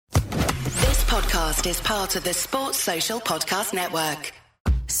podcast is part of the Sports Social Podcast Network.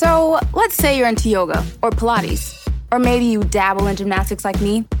 So, let's say you're into yoga or Pilates, or maybe you dabble in gymnastics like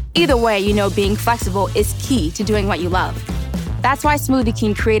me. Either way, you know being flexible is key to doing what you love. That's why Smoothie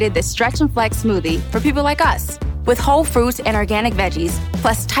King created the Stretch and Flex smoothie for people like us, with whole fruits and organic veggies,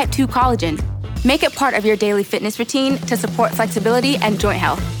 plus type 2 collagen. Make it part of your daily fitness routine to support flexibility and joint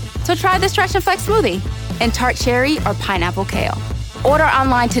health. So try the Stretch and Flex smoothie in tart cherry or pineapple kale. Order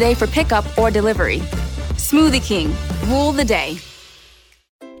online today for pickup or delivery. Smoothie King, rule the day.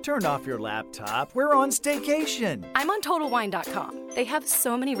 Turn off your laptop. We're on staycation. I'm on TotalWine.com. They have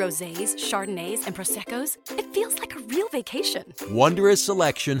so many rosés, Chardonnays, and Prosecco's. It feels like a real vacation. Wondrous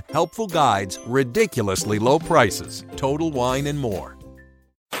selection, helpful guides, ridiculously low prices. Total Wine and more.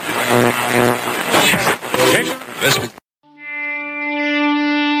 Okay, listen.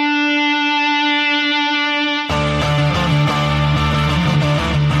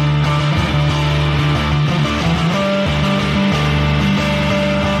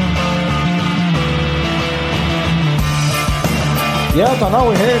 Yeah, I don't know.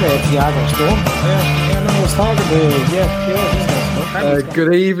 We heard Thiago Storm. Yeah, no, I was talking to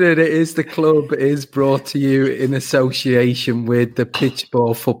good evening. It is the club. It is brought to you in association with the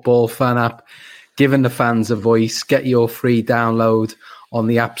Pitchball Football Fan app, giving the fans a voice. Get your free download on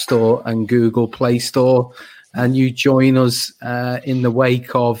the App Store and Google Play Store, and you join us in the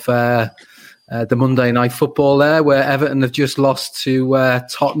wake of the Monday Night Football there, where Everton have just lost to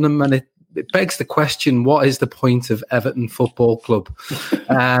Tottenham, and it begs the question, what is the point of Everton Football Club?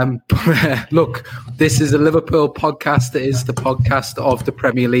 Look, this is a Liverpool podcast. It is the podcast of the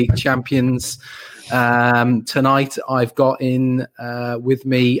Premier League champions. Tonight, I've got in with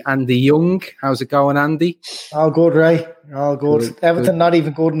me Andy Young. How's it going, Andy? All good, Ray. All good. Everton not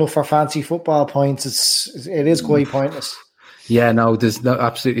even good enough for fancy football points. It is quite pointless. Yeah, no, there's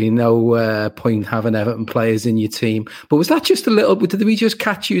absolutely no point having Everton players in your team. But was that just a little? Did we just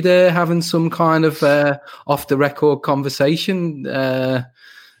catch you there having some kind of off the record conversation?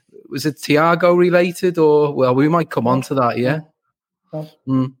 Was it Thiago related, or well, we might come on to that. Yeah.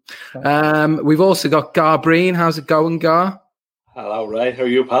 We've also got Gar Breen. How's it going, Gar? Hello, Ray. How are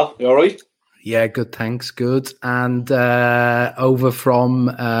you, pal? You all right? Yeah, good. Thanks. Good. And over from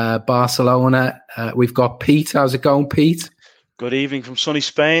Barcelona, we've got Pete. How's it going, Pete? Good evening from sunny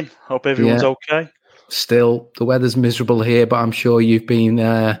Spain. Hope everyone's okay. Still, the weather's miserable here, but I'm sure you've been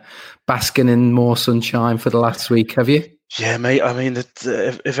basking in more sunshine for the last week, have you? Yeah, mate. I mean,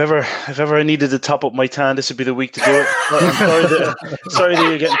 if ever I needed to top up my tan, this would be the week to do it. I'm sorry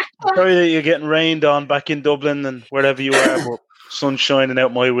that you're getting rained on back in Dublin and wherever you are, but sun's shining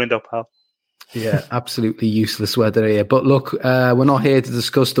out my window, pal. Yeah, absolutely useless weather here. But look, we're not here to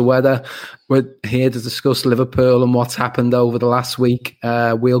discuss the weather. We're here to discuss Liverpool and what's happened over the last week.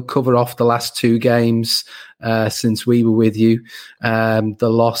 We'll cover off the last two games since we were with you. The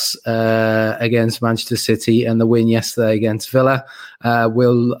loss against Manchester City and the win yesterday against Villa.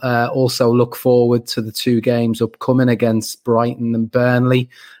 We'll also look forward to the two games upcoming against Brighton and Burnley.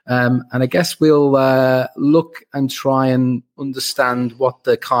 And I guess we'll look and try and understand what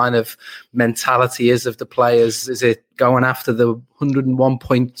the kind of mentality is of the players. Is it going after the 101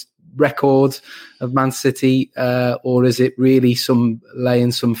 point record of Man City, or is it really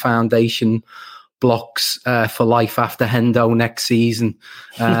laying some foundation blocks for life after Hendo next season,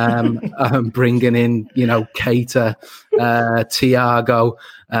 bringing in, Keita, Thiago,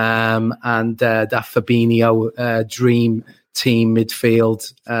 and that Fabinho dream team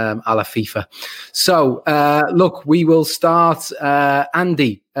midfield a la FIFA. So, look, we will start.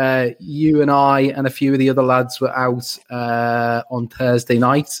 Andy, you and I and a few of the other lads were out on Thursday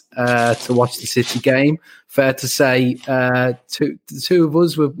night to watch the City game. Fair to say, the two of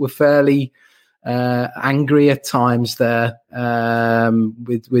us were fairly angry at times there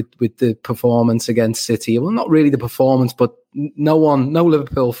with the performance against City. Well, not really the performance, but no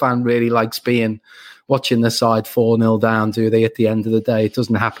Liverpool fan really likes watching the side 4-0 down, do they, at the end of the day? It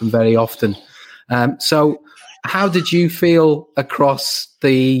doesn't happen very often. So how did you feel across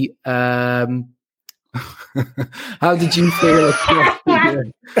the... how did you feel across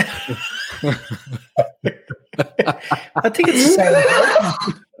the... I think it's the same.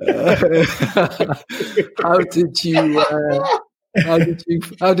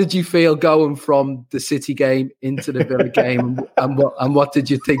 How did you feel going from the City game into the Villa game, and what did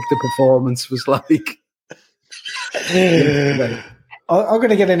you think the performance was like? I'm going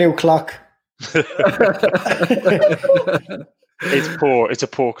to get a new clock. It's poor. It's a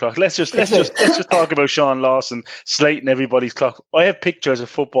poor clock. Let's just talk about Sean Lawson slating everybody's clock. I have pictures of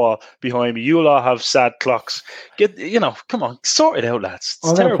football behind me. You'll all have sad clocks. Come on, sort it out, lads.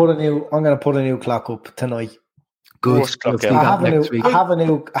 I'm going to put a new clock up tonight. Good. I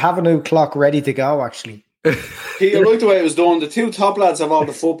have a new clock ready to go. Actually, you like the way it was done. The two top lads have all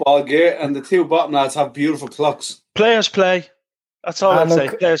the football gear, and the two bottom lads have beautiful clocks. Players play. That's all I'd say.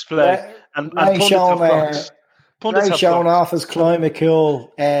 Players play. And pundits have clocks. Ray showing off his climate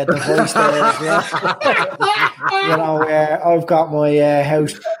cool device there. I've got my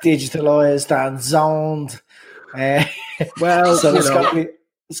house digitalised and zoned. So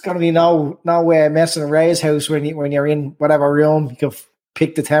it's going to be no messing in Ray's house when you're in whatever room. You can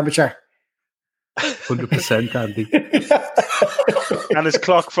pick the temperature. 100%, Andy. And his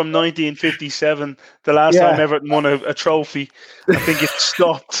clock from 1957, the last time Everton won a trophy. I think it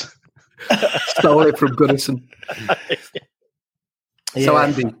stopped. Stole it from Goodison. So,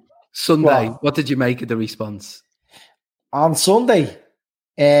 Andy, Sunday, what did you make of the response? On Sunday,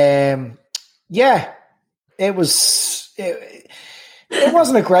 it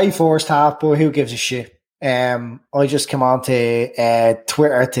wasn't a great first half, but who gives a shit? I just came on to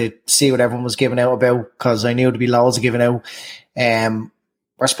Twitter to see what everyone was giving out about because I knew there'd be loads of giving out.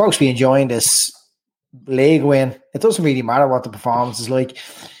 We're supposed to be enjoying this league win. It doesn't really matter what the performance is like.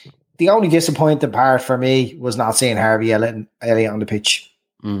 The only disappointing part for me was not seeing Harvey Elliott on the pitch.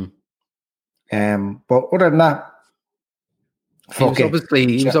 But other than that,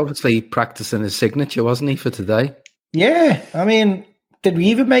 he was obviously practicing his signature, wasn't he, for today? Yeah, I mean, did we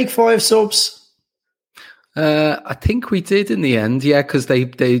even make 5 subs? I think we did in the end, because they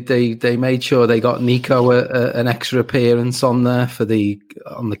made sure they got Nico an extra appearance on there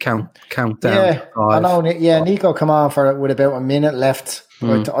on the countdown. Yeah, I know. Yeah, Nico come on with about a minute left.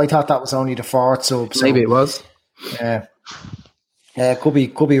 I thought that was only the 4th sub. So, maybe it was. Yeah, could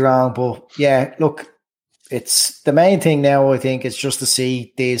be wrong, but yeah, look, it's the main thing now. I think it's just to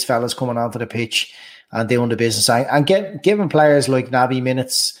see these fellas coming onto the pitch and doing the business and giving players like Naby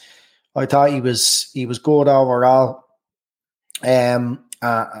minutes. I thought he was good overall. And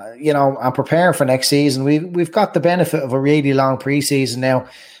preparing for next season. We've got the benefit of a really long preseason now,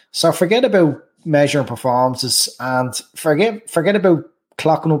 so forget about measuring performances and forget about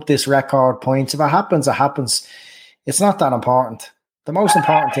clocking up this record points. If it happens, it happens. It's not that important. The most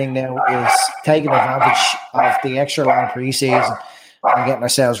important thing now is taking advantage of the extra long preseason and getting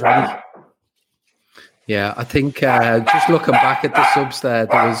ourselves ready. Yeah, I think just looking back at the subs there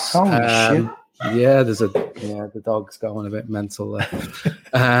was the dog's going a bit mental there.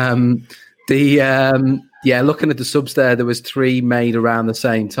 Looking at the subs there was 3 made around the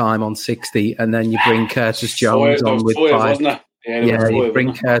same time on 60, and then you bring Curtis Jones on with 5. Wasn't it? You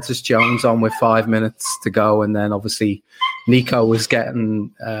bring Curtis Jones on with 5 minutes to go, and then obviously Nico was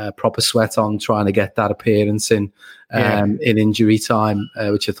getting proper sweat on trying to get that appearance in injury time,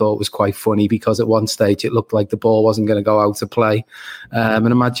 which I thought was quite funny because at one stage it looked like the ball wasn't going to go out to play. And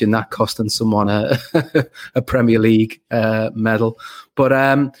imagine that costing someone a Premier League medal. But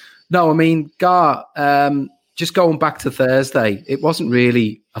no, I mean, Gar, just going back to Thursday, it wasn't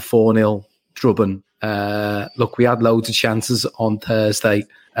really a 4-0 drubbing. Look, we had loads of chances on Thursday.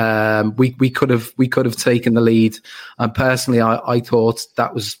 We could have taken the lead, and personally, I thought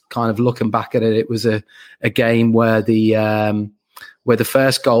that was kind of looking back at it. It was a game where the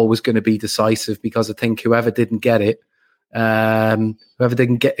first goal was going to be decisive because I think whoever didn't get it, whoever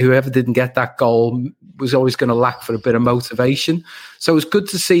didn't get that goal was always going to lack for a bit of motivation. So it was good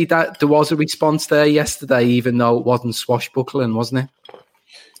to see that there was a response there yesterday, even though it wasn't swashbuckling, wasn't it?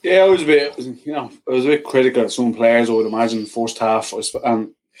 Yeah, I was a bit critical of some players, I would imagine, in the first half.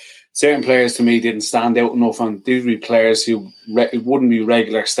 And certain players to me didn't stand out enough, and these would be players who wouldn't be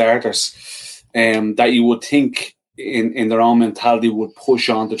regular starters, that you would think in their own mentality would push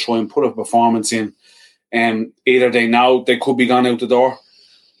on to try and put a performance in. Either they could be gone out the door,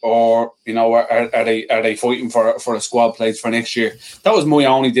 or are they fighting for a squad place for next year? That was my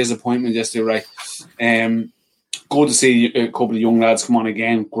only disappointment yesterday, right? Good to see a couple of young lads come on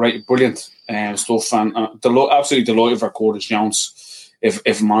again. Great, brilliant stuff, and absolutely delighted for Curtis Jones.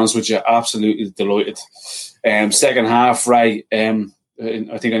 If I'm honest with you, absolutely delighted. Second half, right? I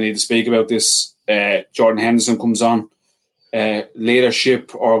think I need to speak about this. Jordan Henderson comes on,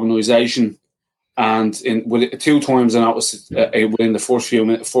 leadership, organisation, and with 2 times, and that was within the first few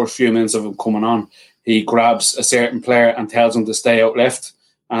minutes of him coming on, he grabs a certain player and tells him to stay out left.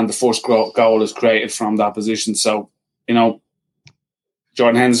 And the first goal is created from that position. So, Jordan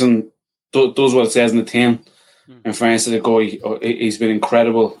Henderson does what it says in the tin. And for instance, the guy, he's been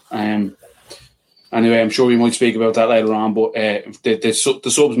incredible. Anyway, I'm sure we might speak about that later on, but the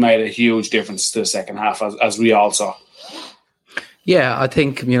subs made a huge difference to the second half, as we all saw. Yeah, I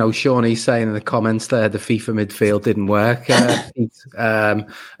think, Shawnee's saying in the comments there, the FIFA midfield didn't work.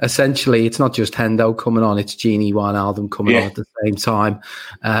 Essentially, it's not just Hendo coming on, it's Gini Wijnaldum coming on at the same time.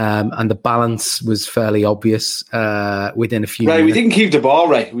 And the balance was fairly obvious within a few minutes. We didn't keep the ball,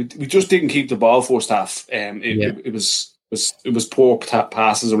 right? We just didn't keep the ball first half. It was poor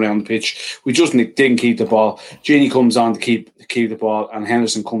passes around the pitch. We just didn't keep the ball. Gini comes on to keep the ball, and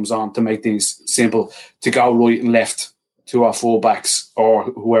Henderson comes on to make things simple, to go right and left to our fullbacks or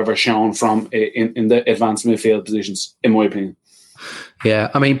whoever shown from in the advanced midfield positions, in my opinion.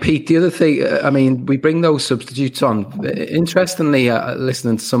 Yeah, I mean, Pete, the other thing, we bring those substitutes on. Interestingly,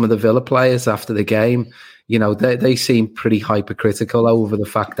 listening to some of the Villa players after the game, they seem pretty hypercritical over the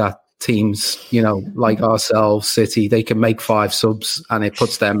fact that teams, like ourselves, City, they can make 5 subs and it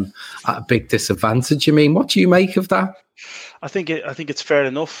puts them at a big disadvantage. I mean, what do you make of that? I think it's fair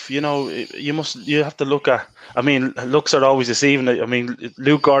enough. You have to look at. I mean, looks are always deceiving. I mean,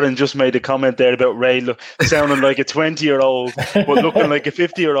 Luke Gordon just made a comment there about Ray sounding like a 20-year-old, but looking like a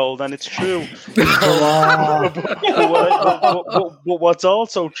 50-year-old, and it's true. But what's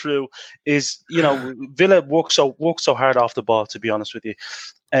also true is, Villa work so hard off the ball. To be honest with you.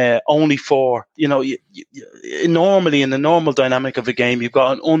 Only for, normally in the normal dynamic of a game, you've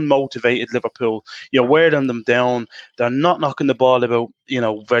got an unmotivated Liverpool. You're wearing them down. They're not knocking the ball about,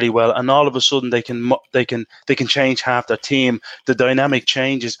 very well. And all of a sudden they can change half their team. The dynamic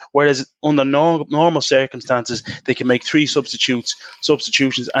changes. Whereas under normal circumstances, they can make 3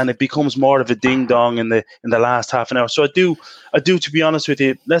 substitutions, and it becomes more of a ding dong in the last half an hour. So I do, to be honest with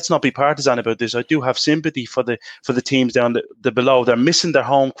you, let's not be partisan about this. I do have sympathy for the teams down the below. They're missing their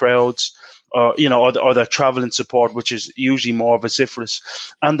home crowds, or their travelling support, which is usually more vociferous,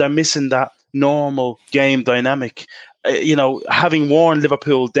 and they're missing that normal game dynamic. Having worn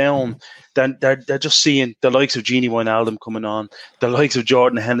Liverpool down, then they're just seeing the likes of Gini Wijnaldum coming on, the likes of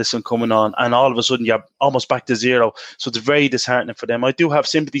Jordan Henderson coming on, and all of a sudden you're almost back to zero. So it's very disheartening for them. I do have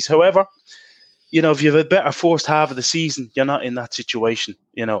sympathies. However, if you have a better first half of the season, you're not in that situation,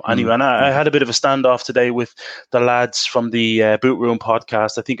 anyway. And I had a bit of a standoff today with the lads from the Boot Room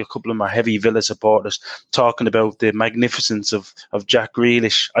podcast. I think a couple of them are heavy Villa supporters, talking about the magnificence of Jack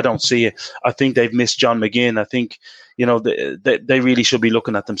Grealish. I don't see it. I think they've missed John McGinn. I think, they really should be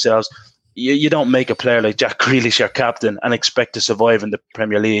looking at themselves. You don't make a player like Jack Grealish your captain and expect to survive in the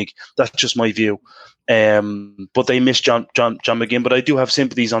Premier League. That's just my view. But they missed John McGinn. But I do have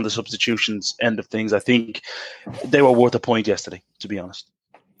sympathies on the substitutions end of things. I think they were worth a point yesterday, to be honest.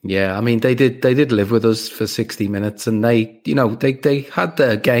 Yeah, I mean, they did live with us for 60 minutes, and they had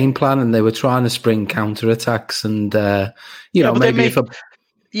their game plan, and they were trying to spring counterattacks, and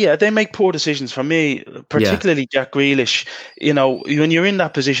they make poor decisions for me, particularly Jack Grealish. When you're in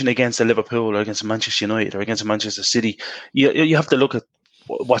that position against a Liverpool or against a Manchester United or against a Manchester City, you have to look at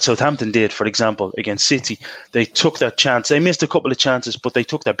what Southampton did, for example, against City. They took that chance. They missed a couple of chances, but they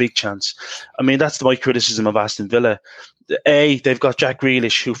took that big chance. I mean, that's my criticism of Aston Villa. They've got Jack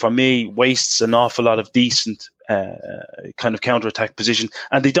Grealish, who for me wastes an awful lot of decent kind of counter-attack position,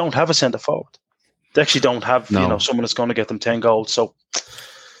 and they don't have a centre-forward. They actually don't have someone that's going to get them 10 goals. So,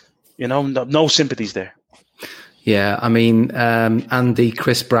 no sympathies there. Yeah, I mean,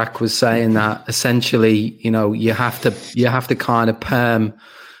 Chris Brack was saying that essentially, you have to kind of perm,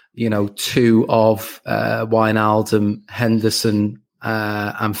 2 of Wijnaldum, Henderson,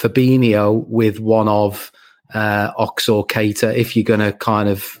 and Fabinho with 1 of Ox or Keita if you're going to kind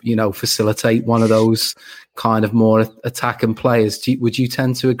of, facilitate one of those kind of more attacking players. Would you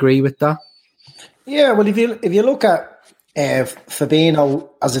tend to agree with that? Yeah, well, if you look at Fabinho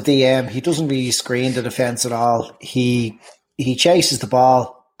as a DM, he doesn't really screen the defence at all. He chases the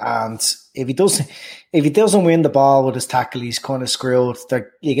ball, and if he doesn't win the ball with his tackle, he's kind of screwed.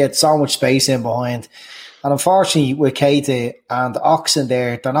 You get so much space in behind, and unfortunately with Keita and Ox in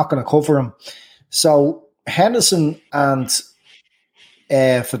there, they're not going to cover him. So Henderson and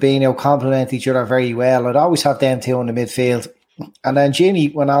Fabinho complement each other very well. I'd always have them 2 in the midfield, and then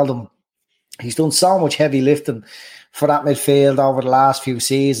Gini Wijnaldum. He's done so much heavy lifting for that midfield over the last few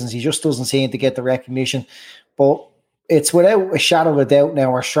seasons. He just doesn't seem to get the recognition. But it's without a shadow of a doubt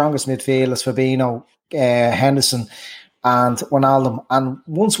now our strongest midfield is Fabinho, Henderson and Wijnaldum. And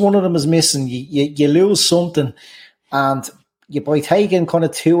once one of them is missing, you lose something. And by taking kind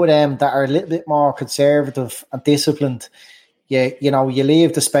of 2 of them that are a little bit more conservative and disciplined, you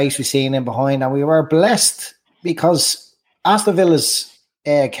leave the space we've seen in behind. And we were blessed because Aston Villa's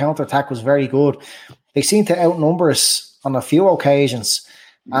counter-attack was very good. They seemed to outnumber us on a few occasions,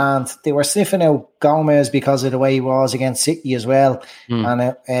 And they were sniffing out Gomez because of the way he was against City as well.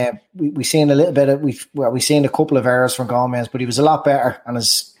 And we seen a little bit of we seen a couple of errors from Gomez, but he was a lot better, and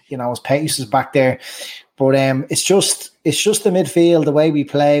his pace is back there. But it's just the midfield, the way we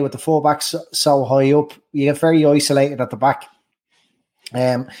play with the fullbacks so high up, you get very isolated at the back.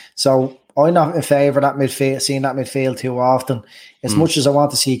 So I'm not in favour of that midfield, seeing that midfield too often. As much as I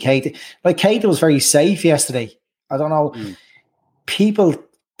want to see Keita, like Keita was very safe yesterday. I don't know. People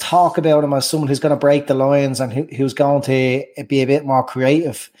talk about him as someone who's going to break the lines and who's going to be a bit more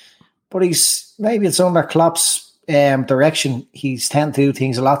creative, but he's maybe it's under Klopp's direction. He's tend to do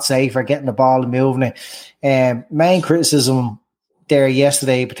things a lot safer, getting the ball and moving it. Main criticism there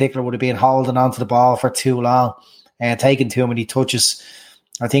yesterday in particular would have been holding onto the ball for too long and taking too many touches.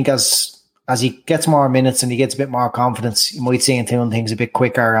 I think as he gets more minutes and he gets a bit more confidence, you might see him doing things a bit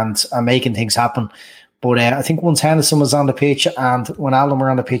quicker and making things happen. But I think once Henderson was on the pitch and when Allen were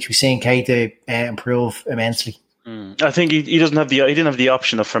on the pitch, we've seen Keita improve immensely. I think he didn't have the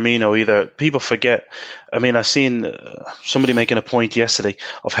option of Firmino either. People forget. I mean, I've seen somebody making a point yesterday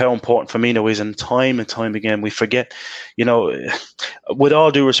of how important Firmino is, and time again we forget. With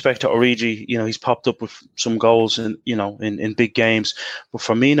all due respect to Origi, he's popped up with some goals in big games, but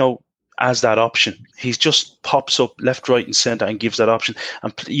Firmino as that option, he just pops up left, right, and centre and gives that option.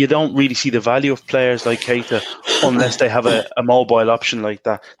 And you don't really see the value of players like Keita unless they have a mobile option like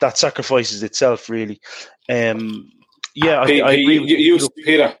that. That sacrifices itself, really. I agree with you,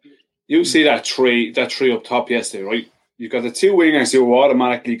 Peter. You see that three up top yesterday, right? You've got the two wingers who are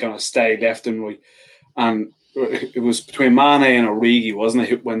automatically going to stay left and right, and it was between Mane and Origi, wasn't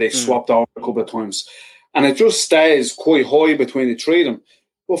it, when they swapped over a couple of times, and it just stays quite high between the three of them.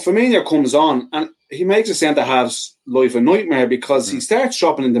 But Firmino comes on and he makes the centre-half's life a nightmare because he starts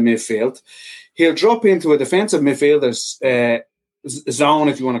dropping in the midfield. He'll drop into a defensive midfielder's zone,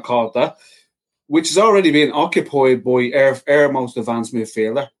 if you want to call it that, which is already being occupied by our most advanced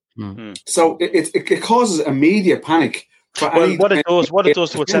midfielder. So it causes immediate panic. What it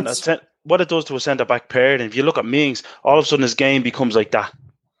does to a centre back pair, and if you look at Mings, all of a sudden his game becomes like that.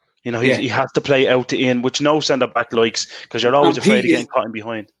 He has to play out to in, which no centre back likes because you're always afraid of getting caught in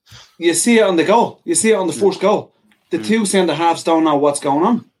behind. You see it on the goal. You see it on the first goal. The two centre halves don't know what's going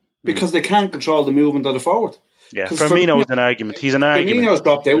on because they can't control the movement of the forward. Yeah, Firmino is an argument. He's an argument. Firmino's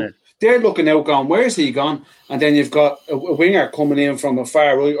dropped out. Yeah. They're looking out, going, "Where's he gone?" And then you've got a winger coming in from the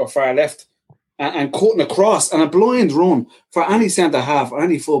far right or far left and cutting across, and a blind run for any centre half or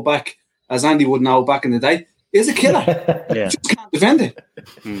any full back, as Andy would know back in the day, is a killer. You just can't defend it.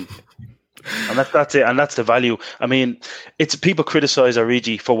 And that's it, and that's the value. I mean, it's people criticise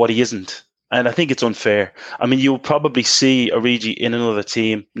Origi for what he isn't, and I think it's unfair. I mean, you'll probably see Origi in another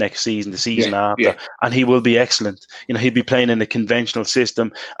team next season, the season after, and he will be excellent. He'll be playing in a conventional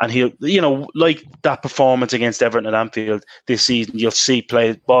system, and he'll, like that performance against Everton at Anfield this season, you'll see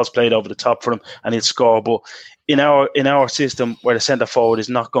balls played over the top for him, and he'll score. But in our system, where the centre forward is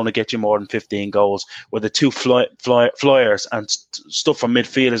not going to get you more than 15 goals, where the two flyers and stuff from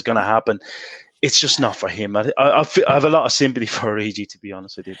midfield is going to happen, it's just not for him. I have a lot of sympathy for Origi, to be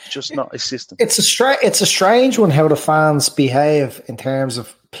honest with you. It's just not his system. It's a strange one how the fans behave in terms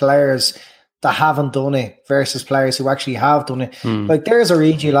of players that haven't done it versus players who actually have done it. Like there's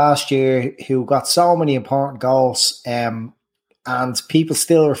Origi last year who got so many important goals, and people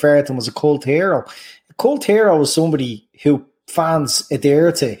still refer to him as a cult hero. A cult hero is somebody who fans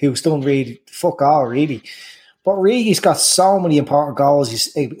adhere to, who's done really fuck all, really. But Origi's got so many important goals.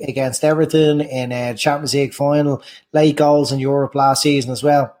 He's against Everton in a Champions League final, late goals in Europe last season as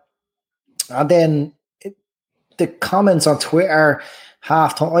well. And then the comments on Twitter,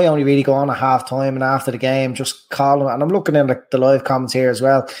 half-time, I only really go on at half-time and after the game, just call him. And I'm looking at the live comments here as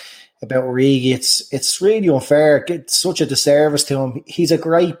well about Origi. It's really unfair. It's such a disservice to him. He's a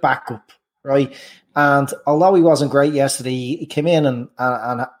great backup, right? And although he wasn't great yesterday, he came in and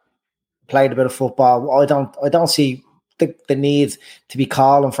played a bit of football. I don't see the need to be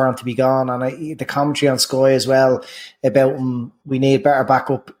calling for him to be gone. And the commentary on Sky as well about him, we need better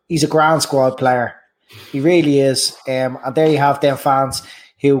backup. He's a grand squad player. He really is. And there you have them fans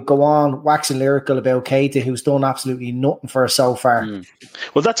who go on waxing lyrical about Keita, who's done absolutely nothing for us so far.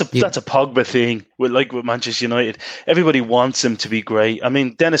 Well, that's a Pogba thing with Manchester United. Everybody wants him to be great. I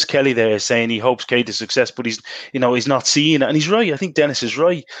mean, Dennis Kelly there is saying he hopes Keita's success, but he's not seeing it, and he's right. I think Dennis is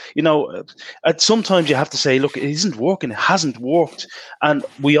right. Sometimes you have to say, look, it isn't working. It hasn't worked, and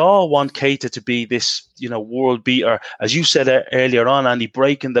we all want Keita to be this, world beater, as you said earlier on, Andy,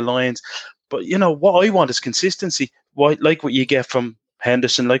 breaking the lines. But what I want is consistency. Like what you get from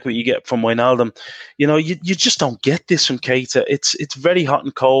Henderson, like what you get from Wijnaldum. You just don't get this from Keita. It's very hot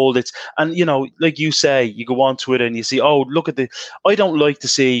and cold. And like you say, you go on Twitter and you see, oh, look at I don't like to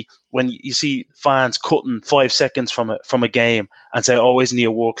see when you see fans cutting 5 seconds from a game and say, oh, isn't he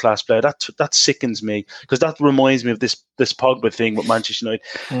a world-class player? That sickens me, because that reminds me of this Pogba thing with Manchester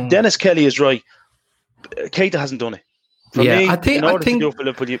United. Dennis Kelly is right. Keita hasn't done it. For me, I think to do it for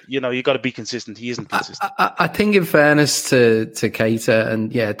Liverpool, you got to be consistent. He isn't consistent. I think, in fairness to Keita,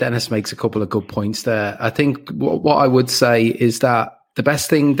 and Dennis makes a couple of good points there. I think what I would say is that the best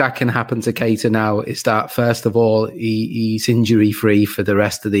thing that can happen to Keita now is that, first of all, he's injury free for the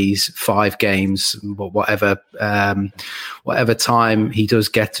rest of these 5 games, whatever time he does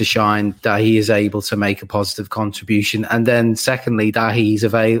get to shine, that he is able to make a positive contribution, and then secondly, that he's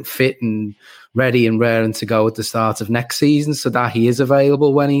fit and ready and raring to go at the start of next season, so that he is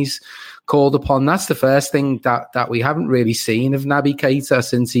available when he's called upon. That's the first thing that we haven't really seen of Naby Keita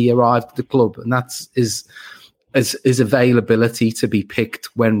since he arrived at the club, and that's his availability to be picked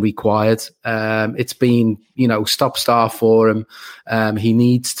when required. It's been, stop-start for him. He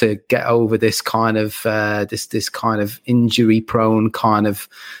needs to get over this kind of this kind of injury-prone kind of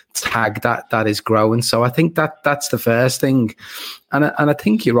tag that is growing. So I think that's the first thing, and I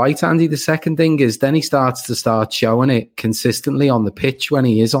think you're right, Andy. The second thing is then he starts showing it consistently on the pitch when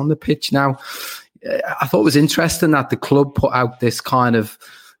he is on the pitch. Now, I thought it was interesting that the club put out this kind of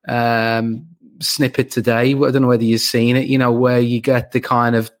snippet today. I don't know whether you've seen it, where you get the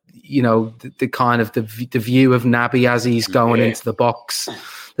kind of, the view of Naby as he's going into the box.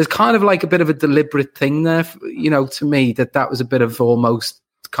 There's kind of like a bit of a deliberate thing there, to me, that was a bit of almost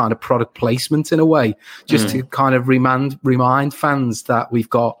kind of product placement in a way, just to kind of remind fans that we've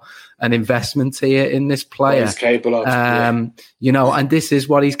got an investment here in this player. What he's capable of. And this is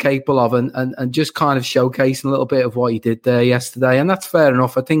what he's capable of, and just kind of showcasing a little bit of what he did there yesterday. And that's fair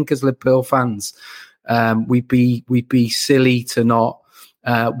enough. I think as Liverpool fans, we'd be silly to not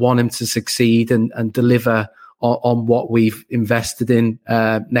want him to succeed and deliver on what we've invested in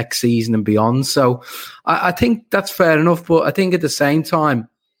next season and beyond. So I think that's fair enough. But I think at the same time,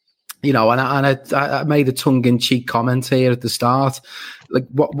 and I made a tongue-in-cheek comment here at the start. Like,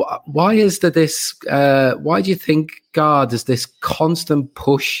 why is there this? Why do you think, God, there's this constant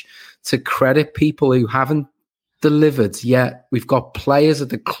push to credit people who haven't delivered yet? We've got players at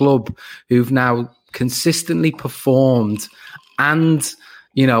the club who've now consistently performed and,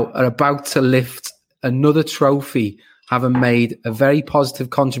 are about to lift another trophy, having made a very positive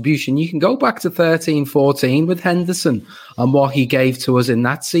contribution. You can go back to 13-14 with Henderson and what he gave to us in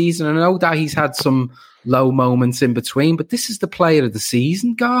that season. And I know that he's had some low moments in between, but this is the player of the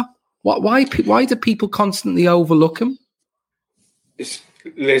season, Gar. Why do people constantly overlook him?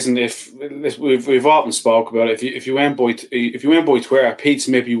 Listen, we've often spoke about it. If you went by Twitter, Pete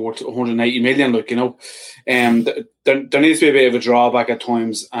Smith, you worth 180 million. There needs to be a bit of a drawback at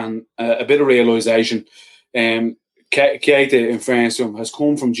times and a bit of realisation. Keita, in fairness to him, has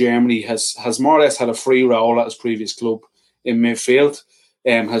come from Germany, has more or less had a free role at his previous club in midfield,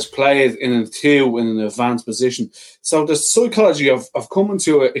 has played in an advanced position. So the psychology of coming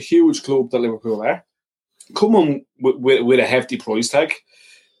to a huge club that Liverpool are, coming with a hefty price tag,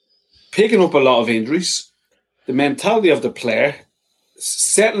 picking up a lot of injuries, the mentality of the player,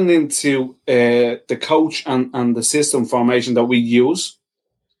 settling into the coach and the system formation that we use.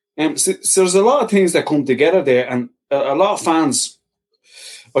 So there's a lot of things that come together there, and a lot of fans,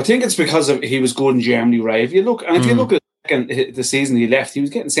 I think it's because he was good in Germany, right? If you look at the season he left, he was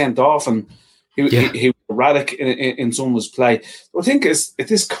getting sent off, and he was erratic in some of his play. I think it's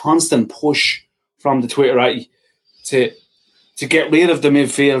this constant push from the Twitter right to get rid of the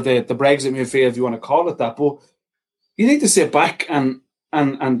midfield, the Brexit midfield, if you want to call it that. But you need to sit back and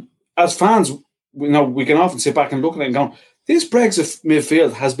as fans, we can often sit back and look at it and go, this Brexit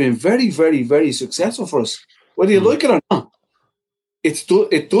midfield has been very, very, very successful for us. Whether you like it or not,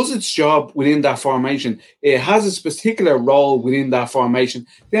 it does its job within that formation. It has its particular role within that formation.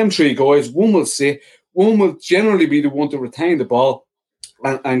 Them 3 guys, one will sit, one will generally be the one to retain the ball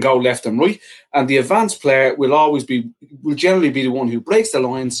and go left and right. And the advanced player will generally be the one who breaks the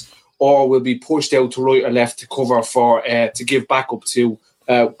lines or will be pushed out to right or left to cover to give backup to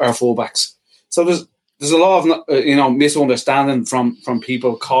our fullbacks. So there's a lot of misunderstanding from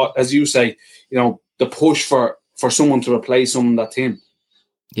people caught, as you say, the push for someone to replace someone in that team.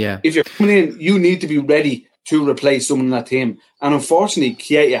 Yeah. If you're coming in, you need to be ready to replace someone in that team. And unfortunately,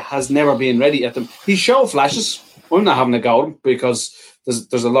 Keita has never been ready at them. He showed flashes. I'm not having a go at him because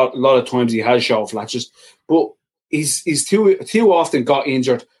there's a lot of times he has shown flashes, but he's too often got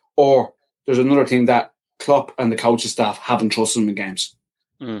injured, or there's another thing that Klopp and the coaching staff haven't trusted him in games.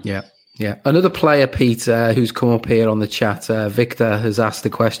 Yeah. Another player, Peter, who's come up here on the chat, Victor, has asked the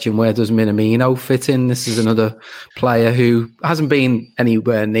question, where does Minamino fit in? This is another player who hasn't been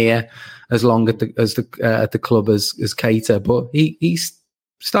anywhere near as long at the club as Keita, but he's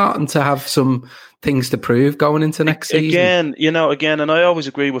starting to have some things to prove going into next season. Again, and I always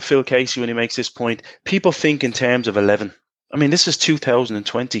agree with Phil Casey when he makes this point. People think in terms of 11. I mean, this is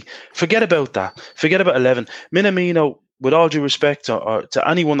 2020. Forget about that. Forget about 11. Minamino, with all due respect to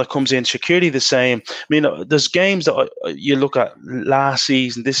anyone that comes in, security the same. I mean, there's games that you look at last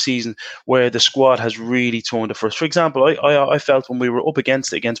season, this season, where the squad has really turned the first. For example, I felt when we were up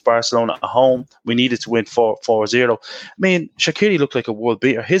against Barcelona at home, we needed to win 4-0. I mean, Shaqiri looked like a world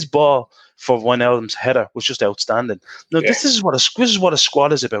beater. His ball for Wijnaldum's header was just outstanding. Now, this is what a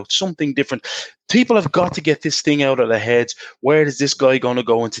squad is about, something different. People have got to get this thing out of their heads. Where is this guy going to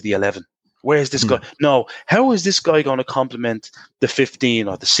go into the 11? Where is this guy? No, how is this guy going to complement the 15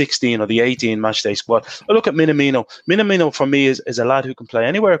 or the 16 or the 18 matchday squad? I look at Minamino. Minamino, for me, is a lad who can play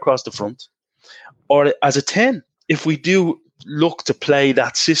anywhere across the front or as a 10. If we do look to play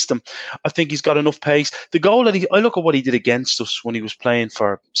that system, I think he's got enough pace. The goal that I look at what he did against us when he was playing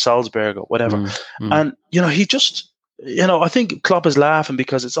for Salzburg or whatever. And, he just, I think Klopp is laughing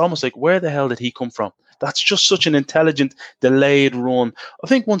because it's almost like, where the hell did he come from? That's just such an intelligent, delayed run. I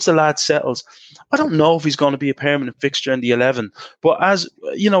think once the lad settles, I don't know if he's going to be a permanent fixture in the 11. But as,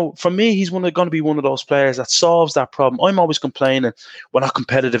 for me, he's going to be one of those players that solves that problem. I'm always complaining we're not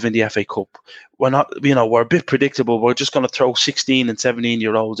competitive in the FA Cup. We're not, we're a bit predictable. We're just going to throw 16 and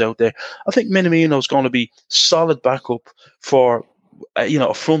 17-year-olds out there. I think Minamino's going to be solid backup for,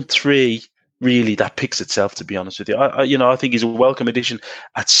 a front three, really, that picks itself, to be honest with you. I think he's a welcome addition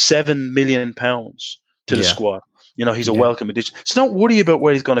at £7 million to the squad. He's a welcome addition. So don't worry about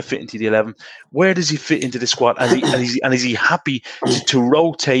where he's going to fit into the 11. Where does he fit into the squad? And is he happy to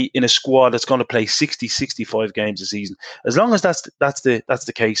rotate in a squad that's going to play 60, 65 games a season? As long as that's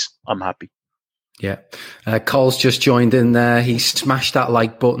the case, I'm happy. Yeah. Cole's just joined in there. He smashed that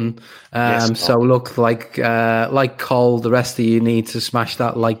like button. So look, like Cole, the rest of you need to smash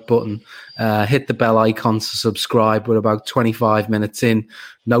that like button. Hit the bell icon to subscribe. We're about 25 minutes in.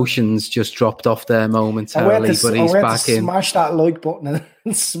 Notion's just dropped off there momentarily, but he's back in. Smash that like button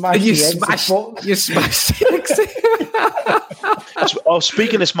and smash the exit button. You smashed the exit.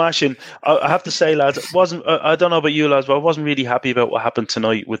 Speaking of smashing, I have to say, lads, I don't know about you, lads, but I wasn't really happy about what happened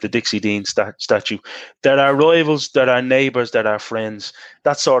tonight with the Dixie Dean statue. There are rivals, there are neighbours, there are friends.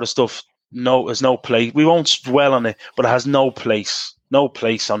 That sort of stuff, there's no place. We won't dwell on it, but it has no place. No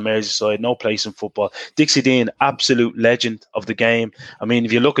place on Merseyside, no place in football. Dixie Dean, absolute legend of the game. I mean,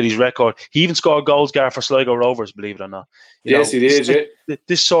 if you look at his record, he even scored goals, Gar, for Sligo Rovers, believe it or not. He did.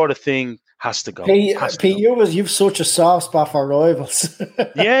 This sort of thing has to go. Pete, you've such a soft spot for rivals.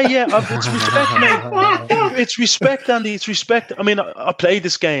 Yeah. It's respect, mate. It's respect, Andy. It's respect. I mean, I played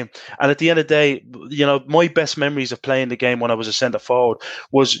this game, and at the end of the day, my best memories of playing the game when I was a centre forward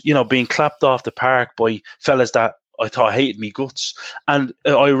was, being clapped off the park by fellas that I thought hated me guts. And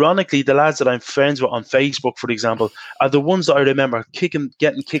ironically, the lads that I'm friends with on Facebook, for example, are the ones that I remember getting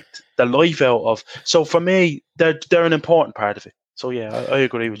kicked the life out of. So for me, they're an important part of it. So yeah, I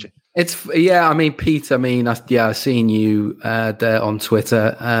agree with you. I mean, Pete, I've seen you there on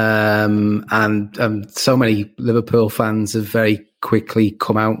Twitter, and so many Liverpool fans have very quickly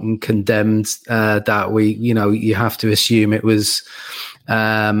come out and condemned that. You have to assume it was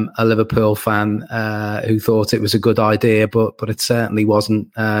a Liverpool fan who thought it was a good idea, but it certainly wasn't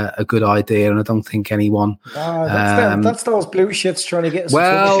a good idea, and I don't think anyone. That's those blue shits trying to get us.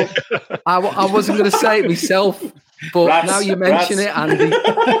 Well, I wasn't going to say it myself, but now you mention it, Andy.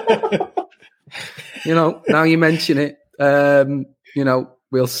 Now you mention it.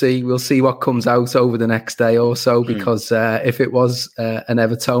 We'll see what comes out over the next day or so, because if it was an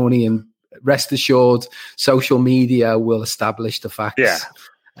Evertonian, rest assured, social media will establish the facts.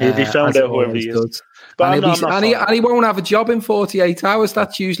 Yeah, they found out whoever he is. And he won't have a job in 48 hours.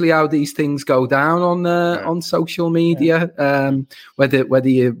 That's usually how these things go down on social media. Whether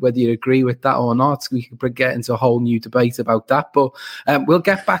you agree with that or not, we could get into a whole new debate about that. But we'll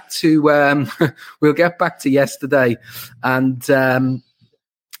get back to yesterday, and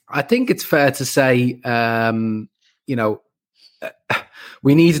I think it's fair to say,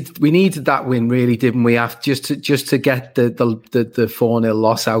 we needed that win, really, didn't we? Just to get the 4-0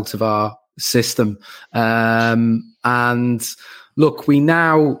 loss out of our system. And look, we've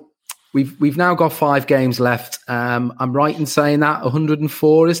now got 5 games left. I'm right in saying that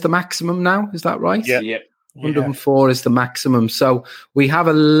 104 is the maximum now. Is that right? Yeah. 104 is the maximum. So we have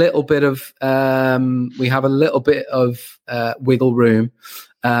a little bit of wiggle room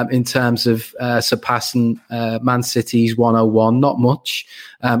in terms of surpassing Man City's 101. Not much,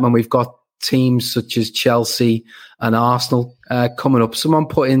 and we've got teams such as Chelsea and Arsenal coming up. Someone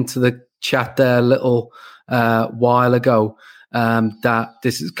put into the chat there a little while ago that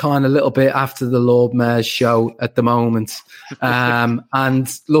this is kind of a little bit after the Lord Mayor's show at the moment.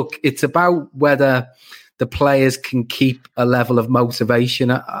 And look, it's about whether the players can keep a level of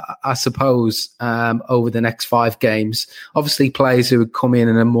motivation, I suppose, over the next 5 games. Obviously, players who would come in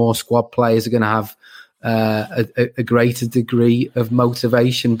and are more squad players are going to have a greater degree of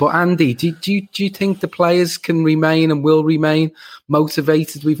motivation. But Andy, do you think the players can remain and will remain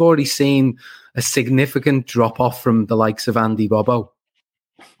motivated? We've already seen a significant drop off from the likes of Andy Bobo.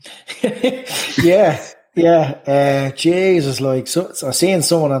 Yeah. Jesus, like, so I've seen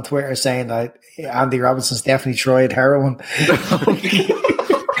someone on Twitter saying that Andy Robinson's definitely tried heroin.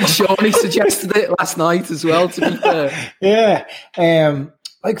 Shawnee suggested it last night as well, to be fair. Yeah.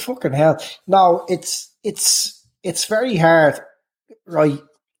 Like, fucking hell. No, it's very hard, right?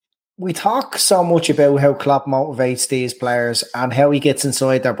 We talk so much about how Klopp motivates these players and how he gets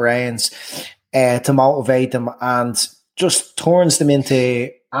inside their brains to motivate them and just turns them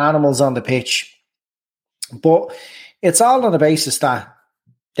into animals on the pitch. But it's all on the basis that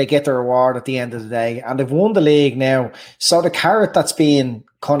they get the reward at the end of the day, and they've won the league now. So the carrot that's being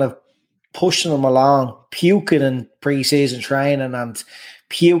kind of pushing them along, puking in pre-season training and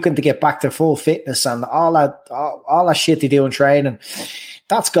puking to get back to full fitness and all that shit they do in training,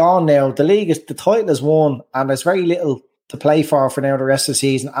 that's gone now. The title is won, and there's very little to play for now the rest of the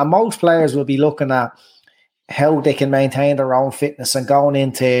season. And most players will be looking at how they can maintain their own fitness and going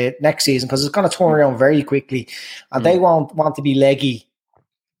into next season, because it's going to turn around very quickly, and they won't want to be leggy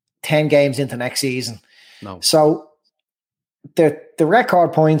 10 games into next season. No. So the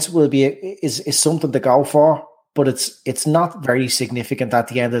record points will be is something to go for, but it's not very significant at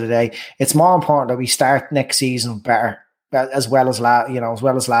the end of the day. It's more important that we start next season better, as well as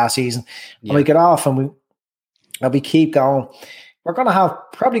last season. Yeah. And we get off and we keep going. We're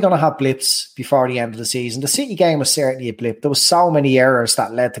probably going to have blips before the end of the season. The City game was certainly a blip. There was so many errors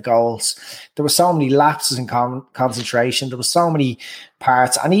that led to goals. There were so many lapses in concentration. There were so many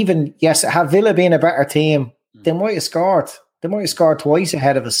parts. And even, yes, had Villa been a better team, they might have scored. They might have scored twice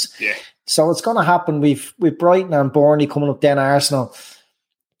ahead of us. Yeah. So it's going to happen. We've Brighton and Burnley coming up, then Arsenal.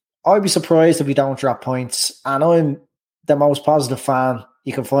 I'd be surprised if we don't drop points. And I'm the most positive fan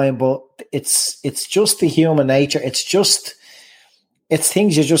you can find, but it's just the human nature. It's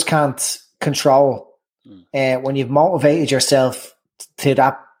things you just can't control. When you've motivated yourself to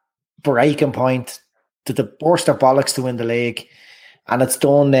that breaking point, to the burst of bollocks to win the league, and it's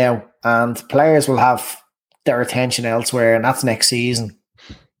done now, and players will have their attention elsewhere, and that's next season.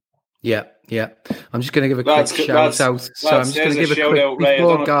 Yeah. I'm just going to give a quick shout out. So I'm just going to give a quick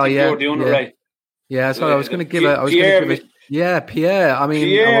before guy. Yeah. So I was going to give Pierre. I mean,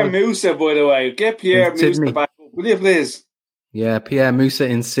 Pierre Musa, by the way, get Pierre Musa back up, will you please? Yeah, Pierre Musa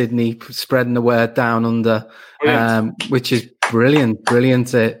in Sydney, spreading the word down under, which is brilliant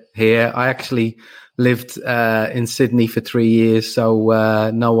here. I actually lived in Sydney for 3 years,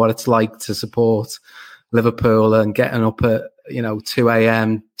 so know what it's like to support Liverpool and getting up at 2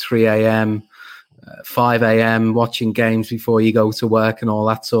 a.m., 3 a.m., 5 a.m., watching games before you go to work and all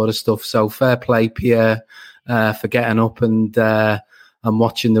that sort of stuff. So fair play, Pierre, for getting up and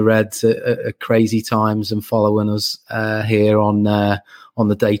watching the Reds at crazy times and following us here on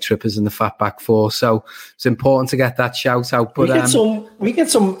the Day Trippers and the Fatback Four. So it's important to get that shout out. But we get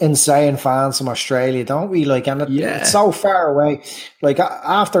some insane fans from Australia, don't we? Like, and it's so far away. Like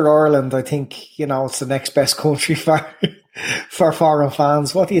after Ireland, I think it's the next best country for foreign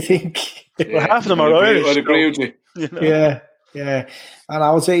fans. What do you think? Well, half of them are Irish. I'd agree with you. Yeah. And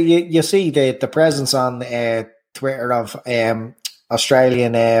I would say you see the presence on Twitter of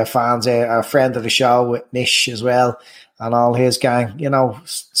Australian fans, a friend of the show with Nish as well, and all his gang.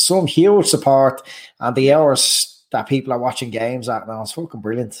 Some huge support, and the hours that people are watching games at now, it's fucking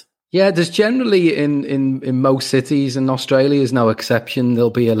brilliant. Yeah, there's generally in most cities, and Australia is no exception, there'll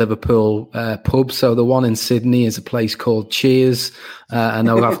be a Liverpool pub. So the one in Sydney is a place called Cheers. I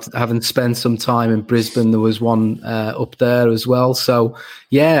know having spent some time in Brisbane, there was one up there as well. So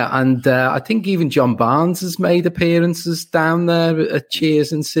yeah, and I think even John Barnes has made appearances down there at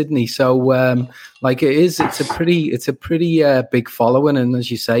Cheers in Sydney. So it's a pretty big following, and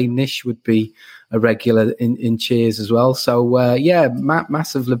as you say, Nish would be regular in cheers as well. So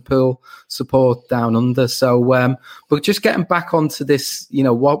massive Liverpool support down under. So but just getting back onto this,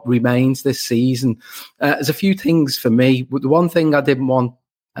 what remains this season, there's a few things for me. The one thing I didn't want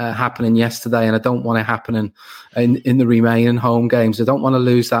happening yesterday, and I don't want it happening in the remaining home games. I don't want to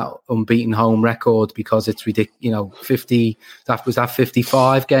lose that unbeaten home record because it's ridiculous. 50, that was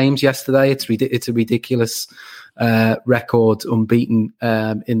 55 games yesterday. It's a ridiculous record, unbeaten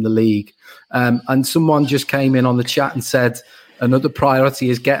in the league. And someone just came in on the chat and said another priority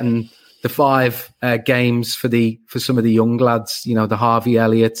is getting the 5 games for some of the young lads. The Harvey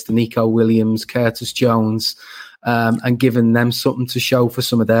Elliott's, the Nico Williams, Curtis Jones. And giving them something to show for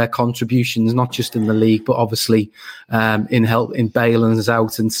some of their contributions, not just in the league, but obviously in bailing us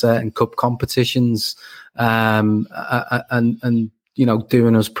out in certain cup competitions, and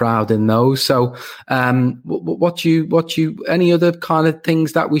doing us proud in those. So, what you any other kind of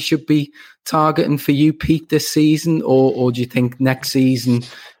things that we should be targeting for you, Pete, this season, or do you think next season,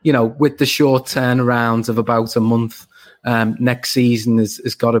 with the short turnaround of about a month, next season has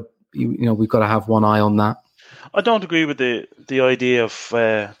got to, we've got to have one eye on that. I don't agree with the idea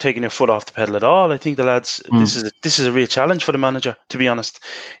of taking your foot off the pedal at all. I think the lads, this is a real challenge for the manager, to be honest.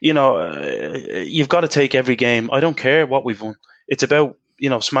 You've got to take every game. I don't care what we've won. It's about,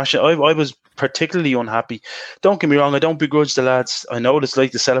 smashing. I was particularly unhappy. Don't get me wrong. I don't begrudge the lads. I know what it's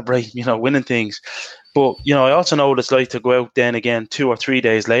like to celebrate, winning things. But, I also know what it's like to go out then again 2 or 3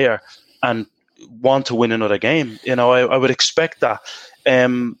 days later and want to win another game. I would expect that.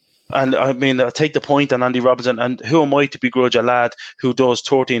 And I mean, I take the point on Andy Robertson, and who am I to begrudge a lad who does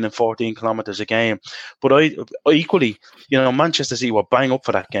 13 and 14 kilometres a game? But I equally, Manchester City were bang up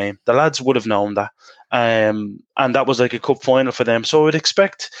for that game. The lads would have known that. And that was like a cup final for them. So I would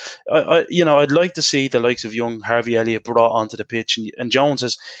expect, I'd like to see the likes of young Harvey Elliott brought onto the pitch. And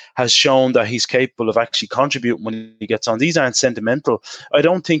Jones has shown that he's capable of actually contributing when he gets on. These aren't sentimental. I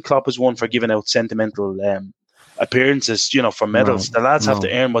don't think Klopp is one for giving out sentimental appearances, for medals. The lads have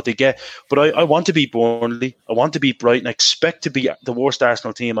to earn what they get. But I want to beat Burnley. I want to beat Brighton. I expect to be the worst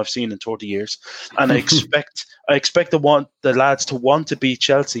Arsenal team I've seen in 30 years. And I expect the lads to want to beat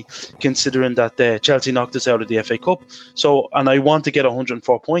Chelsea, considering that Chelsea knocked us out of the FA Cup. So, and I want to get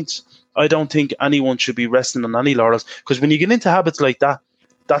 104 points. I don't think anyone should be resting on any laurels, because when you get into habits like that,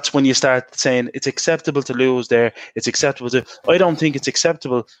 that's when you start saying it's acceptable to lose there. It's acceptable to. I don't think it's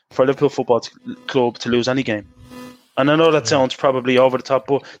acceptable for Liverpool Football Club to lose any game. And I know that sounds probably over the top,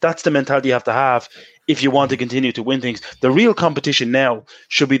 but that's the mentality you have to have if you want to continue to win things. The real competition now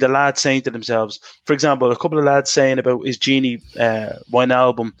should be the lads saying to themselves, for example, a couple of lads saying about is Gini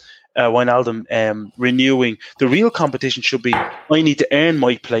Wijnaldum renewing. The real competition should be, I need to earn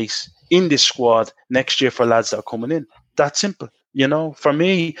my place in this squad next year for lads that are coming in. That's simple. For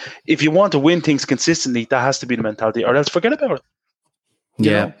me, if you want to win things consistently, that has to be the mentality, or else forget about it.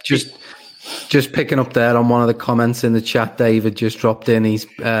 Yeah, Just picking up there on one of the comments in the chat, David just dropped in. He's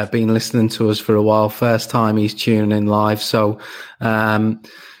been listening to us for a while. First time he's tuning in live. So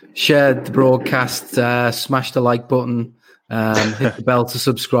shared the broadcast, smash the like button, hit the bell to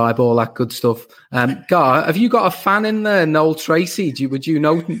subscribe, all that good stuff. Gar, have you got a fan in there, Noel Tracy? Would you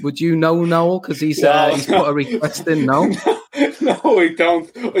know Noel? Because he's put a request in, no? No, I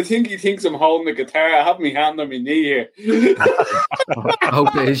don't. I think he thinks I'm holding the guitar. I have my hand on my knee here. I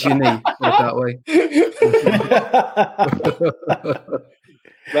hope it is your knee. Put it that way.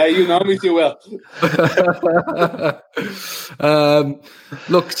 Right, you know me too well.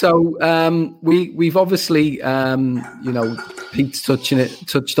 Look, so we've obviously, Pete's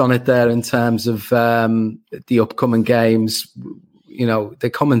touched on it there in terms of the upcoming games. They're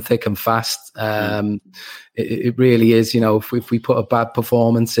coming thick and fast. It really is. If we put a bad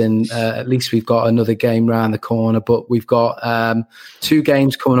performance in, at least we've got another game round the corner. But we've got 2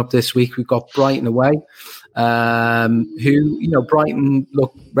 games coming up this week. We've got Brighton away, who, Brighton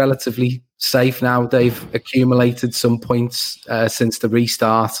look relatively safe now. They've accumulated some points since the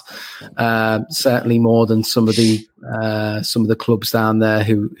restart, certainly more than some of the clubs down there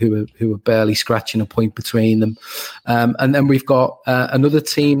who are barely scratching a point between them. And then we've got another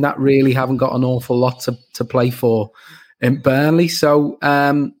team that really haven't got an awful lot to play for in Burnley. So,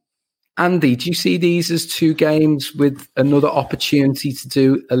 Andy, do you see these as 2 games with another opportunity to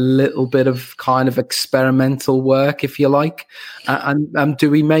do a little bit of kind of experimental work, if you like? And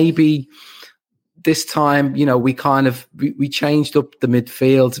do we maybe this time, we kind of we changed up the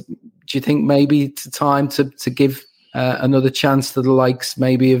midfield? Do you think maybe it's time to give another chance to the likes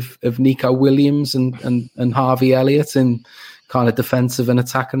maybe of Nico Williams and Harvey Elliott in kind of defensive and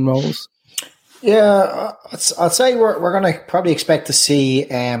attacking roles? Yeah, I'd say we're going to probably expect to see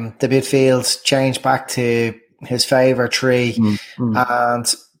the midfield change back to his favourite three,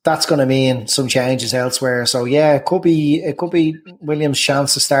 and that's going to mean some changes elsewhere. So yeah, it could be Williams'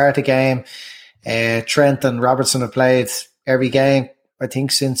 chance to start the game. Trent and Robertson have played every game, I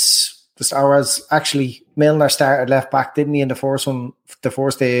think, since the start. Actually, Milner started left back, didn't he, in the first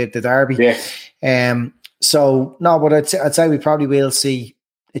the derby? Yeah. So no, but I'd say we probably will see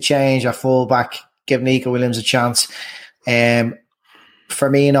a change at full back, give Nico Williams a chance.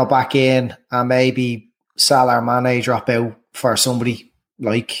 Firmino back in, and maybe Salah or Mane drop out for somebody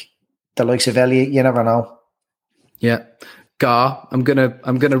like the likes of Elliott. You never know. Yeah, Gar, I'm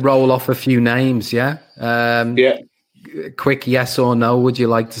gonna roll off a few names. Yeah. Quick yes or no. Would you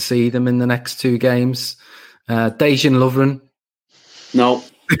like to see them in the next two games? Dejan Lovren. No.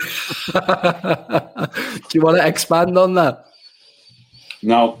 Do you want to expand on that?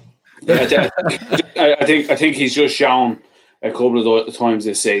 No. I think he's just shown a couple of times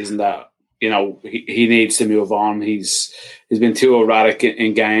this season that he needs to move on. He's been too erratic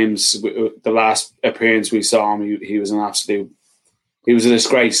in games. The last appearance we saw him, he was he was a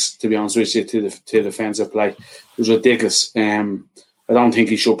disgrace, to be honest with you, to defensive play. It was ridiculous. I don't think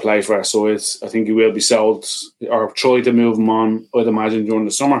he should play for us. So I think he will be sold or try to move him on, I'd imagine, during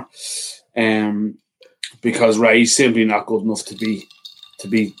the summer. Because Ray's simply not good enough to be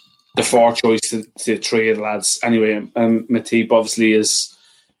the fourth choice to three of the lads. Anyway, Matip obviously is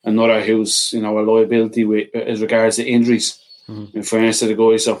another who's a liability as regards to injuries. In fairness to the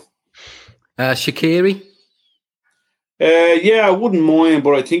guys. So Shaqiri. Yeah, I wouldn't mind,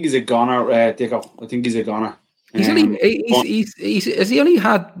 but I think he's a goner, Dicko. I think he's a goner. Has he only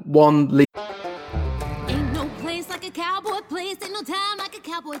had one league? Ain't no place like a cowboy place, ain't no time like a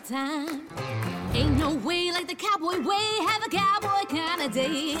cowboy time. Ain't no way like the cowboy way, have a cowboy kind of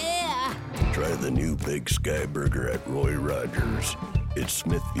day, yeah. Try the new Big Sky Burger at Roy Rogers. It's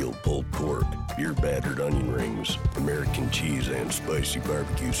Smithfield pulled pork, beer battered onion rings, American cheese, and spicy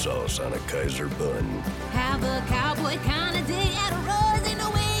barbecue sauce on a Kaiser bun. Have a cowboy kind of day at Roy's, ain't no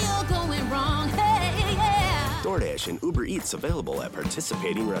way you're going wrong, hey, yeah. DoorDash and Uber Eats available at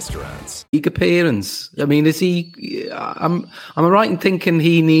participating restaurants. League appearance. I mean, is he? Am I right in thinking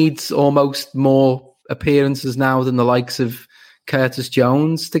he needs almost more appearances now than the likes of Curtis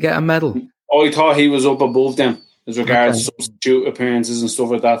Jones to get a medal? I thought he was up above them as regards substitute appearances and stuff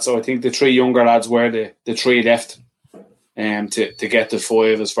like that. So I think the three younger lads were the three left to get to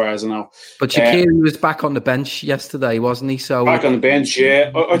five, as far as I know. But Shaqiri was back on the bench yesterday, wasn't he? So back on the bench,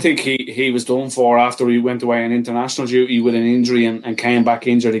 yeah. I think he was done for after he went away on international duty with an injury and came back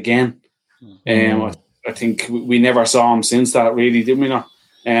injured again. I think we never saw him since that, really, did we not?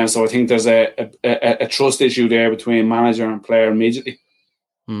 So I think there's a trust issue there between manager and player immediately.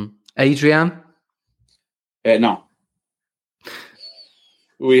 Adrian? No.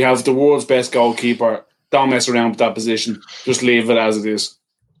 We have the world's best goalkeeper. Don't mess around with that position. Just leave it as it is.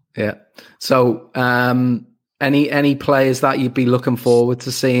 Yeah. So, any players that you'd be looking forward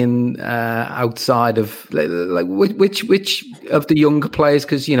to seeing outside of like which of the younger players?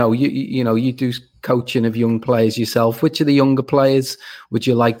 Because you do coaching of young players yourself. Which of the younger players would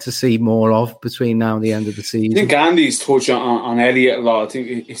you like to see more of between now and the end of the season? I think Andy's touched on Elliott a lot. I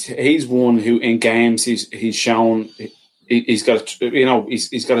think he's one who in games he's shown he's got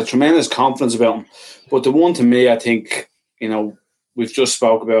he's got a tremendous confidence about him. But the one to me, I think we've just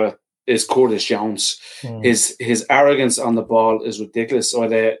spoke about is Curtis Jones. His arrogance on the ball is ridiculous. Or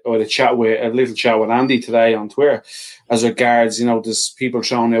the little chat with Andy today on Twitter as regards there's people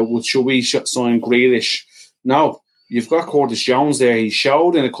showing out, well, should we sign Grealish? No, you've got Curtis Jones there. He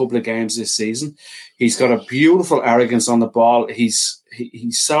showed in a couple of games this season. He's got a beautiful arrogance on the ball. He's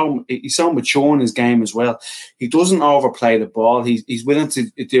so mature in his game as well. He doesn't overplay the ball. He's willing to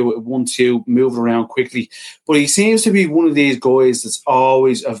do it 1-2, move around quickly. But he seems to be one of these guys that's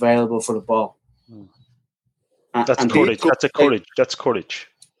always available for the ball. That's courage.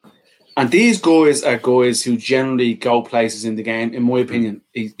 And these guys are guys who generally go places in the game. In my opinion,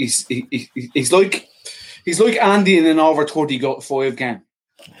 he's like Andy in an over 35 game.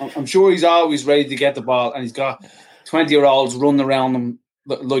 I'm sure he's always ready to get the ball, and he's got 20-year-olds running around him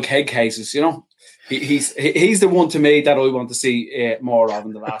like head cases. He's the one to me that I want to see more of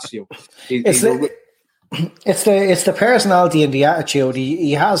in the last few. It's the personality and the attitude.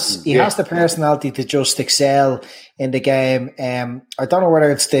 He has the personality to just excel in the game. I don't know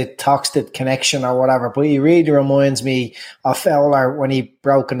whether it's the toxic connection or whatever, but he really reminds me of Fowler when he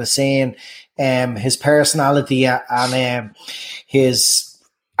broke in the scene. His personality and his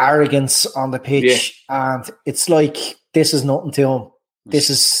arrogance on the pitch, and it's like this is nothing to him.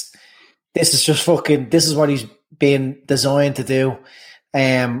 This is this is just fucking. This is what he's been designed to do.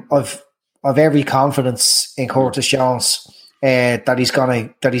 I've every confidence in Curtis Jones that he's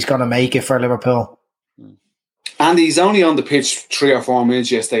gonna make it for Liverpool. And he's only on the pitch 3 or 4 minutes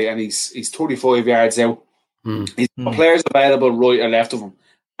yesterday, and he's 35 yards out. He's got players available right or left of him,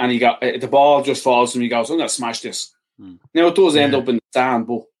 and he got the ball just falls to him. He goes, "I'm going to smash this." Now it does end up in the stand,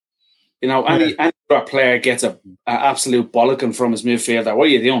 but any other player gets a absolute bollocking from his midfielder. What are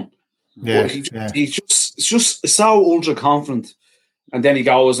you doing? Yeah, he's just so ultra confident, and then he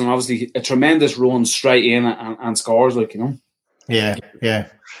goes and obviously a tremendous run straight in and scores, Yeah.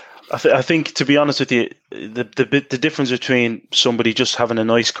 I think, to be honest with you, the difference between somebody just having a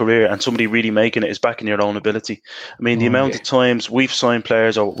nice career and somebody really making it is back in your own ability. I mean, the amount of times we've signed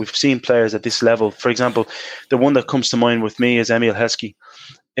players or we've seen players at this level. For example, the one that comes to mind with me is Emil Heskey.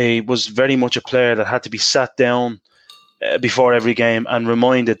 He was very much a player that had to be sat down before every game and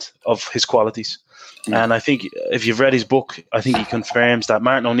reminded of his qualities. And I think if you've read his book, I think he confirms that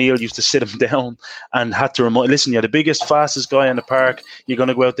Martin O'Neill used to sit him down and had to remind, listen, you're the biggest, fastest guy in the park. You're going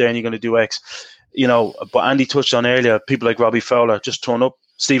to go out there and you're going to do X. But Andy touched on earlier, people like Robbie Fowler, just turn up.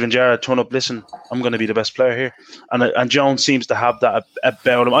 Stephen Gerrard, turn up, listen, I'm going to be the best player here. And Jones seems to have that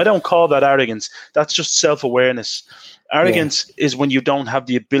about him. I don't call that arrogance. That's just self-awareness. Arrogance is when you don't have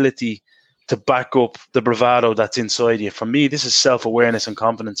the ability to back up the bravado that's inside you. For me, this is self-awareness and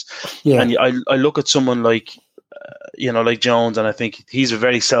confidence. Yeah. And I look at someone like Jones, and I think he's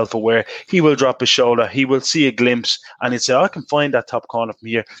very self-aware. He will drop his shoulder. He will see a glimpse, and he'd say, I can find that top corner from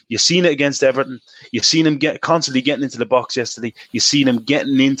here. You've seen it against Everton. You've seen him constantly getting into the box yesterday. You've seen him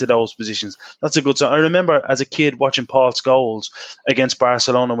getting into those positions. That's a good sign. I remember as a kid watching Paul Scholes against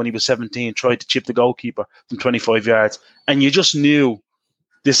Barcelona when he was 17, tried to chip the goalkeeper from 25 yards, and you just knew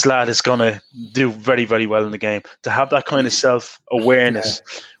this lad is going to do very, very well in the game. To have that kind of self-awareness,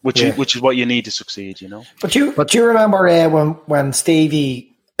 which is what you need to succeed, But do you remember when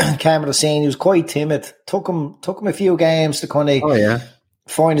Stevie came to the scene? He was quite timid. Took him a few games to kind of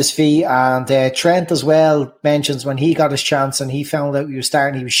find his feet. And Trent as well mentions when he got his chance and he found out he was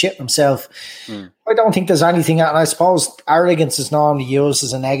shitting himself. I don't think there's anything, and I suppose arrogance is normally used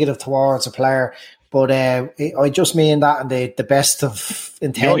as a negative towards a player. But I just mean that in the best of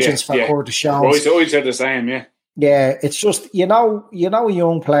intentions for Curtis Jones. Always said the same, yeah. Yeah, it's just, a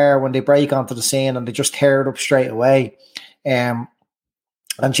young player when they break onto the scene and they just tear it up straight away. And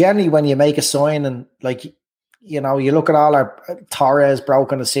generally when you make a sign and you look at all our Torres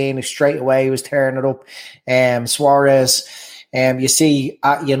broke on the scene straight away, he was tearing it up. Suarez, you see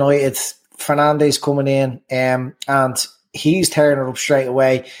at United, Fernandes coming in and he's tearing it up straight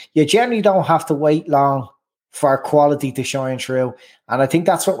away. You generally don't have to wait long for quality to shine through. And I think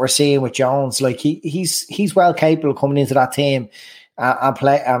that's what we're seeing with Jones. He's well capable of coming into that team and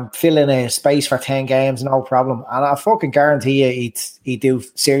play and filling a space for 10 games, no problem. And I fucking guarantee you he'd do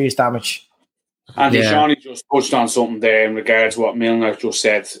serious damage. Andy Shawnee just touched on something there in regards to what Milner just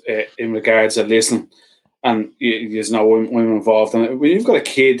said in regards to listening. And there's no women involved. And when you've got a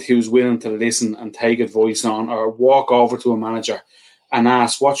kid who's willing to listen and take advice on, or walk over to a manager and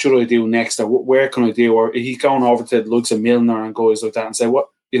ask, what should I do next? Or where can I do? Or he's going over to the likes of Milner and guys like that and say,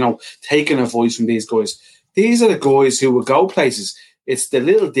 taking advice from these guys. These are the guys who will go places. It's the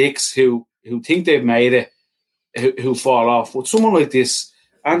little dicks who think they've made it, who fall off. But someone like this,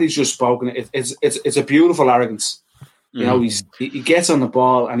 Andy's just spoken, it's a beautiful arrogance. He gets on the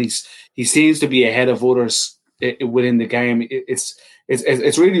ball and he seems to be ahead of others within the game. It's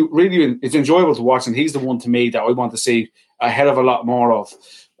really, really, it's enjoyable to watch, and he's the one to me that I want to see a hell of a lot more of.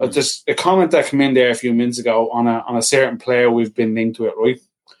 Just a comment that came in there a few minutes ago on a certain player we've been linked to it, right?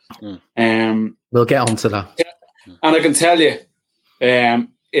 We'll get on to that. Yeah. And I can tell you,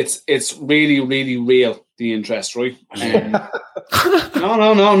 it's really, really real, the interest, right?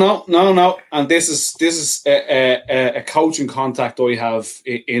 No. And this is a coaching contact I have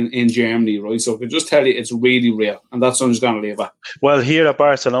in Germany, right? So I can just tell you it's really real, and that's what I'm just going to leave at. Well, here at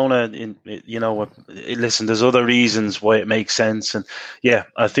Barcelona, listen, there's other reasons why it makes sense, and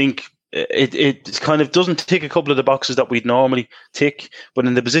I think it kind of doesn't tick a couple of the boxes that we'd normally tick, but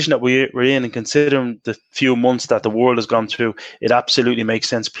in the position that we're in, and considering the few months that the world has gone through, it absolutely makes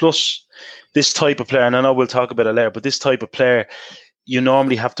sense. Plus, this type of player, and I know we'll talk about it later, but this type of player, you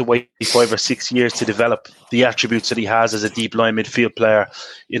normally have to wait 5 or 6 years to develop the attributes that he has as a deep line midfield player.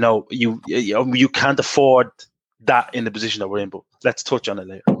 You can't afford that in the position that we're in, but let's touch on it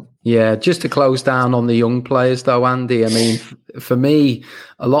later. Yeah, just to close down on the young players though, Andy, I mean, for me,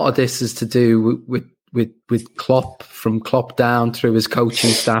 a lot of this is to do with Klopp, from Klopp down through his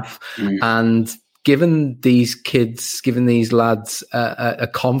coaching staff. And given these lads a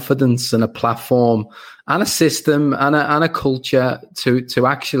confidence and a platform and a system and a culture to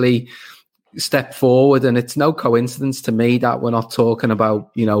actually step forward. And it's no coincidence to me that we're not talking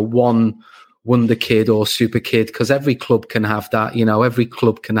about, one wonder kid or super kid, because every club can have that. Every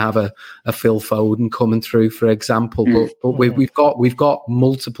club can have a Phil Foden coming through, for example. But we've got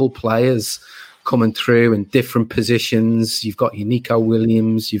multiple players coming through in different positions. You've got your Nico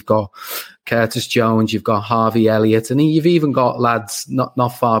Williams, you've got Curtis Jones, you've got Harvey Elliott, and you've even got lads not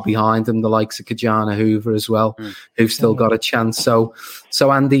far behind them, the likes of Kajana Hoover as well, who've still got a chance. So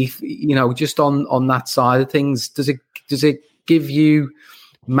Andy, just on that side of things, does it give you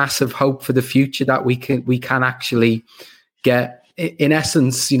massive hope for the future that we can actually get, in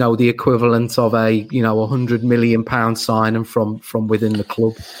essence, the equivalent of a £100 million signing from within the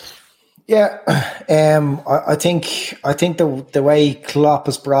club? Yeah, I think the way Klopp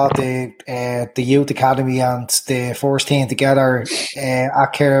has brought the youth academy and the first team together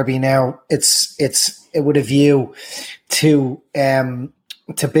at Kirby now, it's with a view to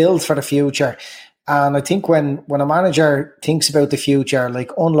build for the future. And I think when a manager thinks about the future,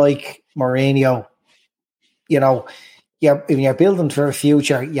 like unlike Mourinho, when you're building for the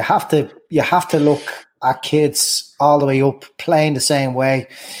future, you have to look at kids all the way up playing the same way,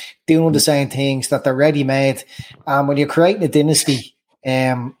 doing the same things, that they're ready made. And when you're creating a dynasty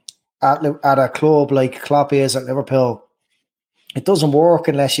at a club like Klopp is at Liverpool, it doesn't work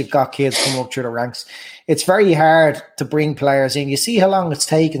unless you've got kids coming up through the ranks. It's very hard to bring players in. You see how long it's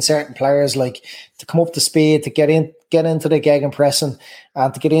taken certain players like to come up to speed, to get into the gegenpressing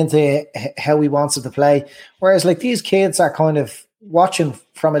and to get into how he wants it to play. Whereas like these kids are kind of watching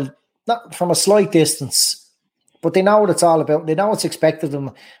not from a slight distance, but they know what it's all about. They know what's expected of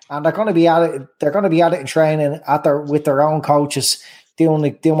them, and they're going to be at it. They're going to be at it in training with their own coaches,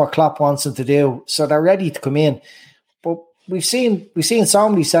 doing what Klopp wants them to do. So they're ready to come in. But we've seen so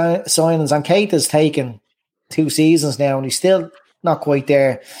many signings, and Keita's taken 2 seasons now, and he's still not quite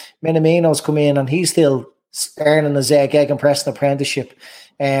there. Minamino's come in, and he's still earning his gegenpressing apprenticeship.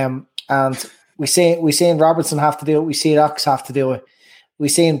 And we seen Robertson have to do it. We see Ox have to do it. We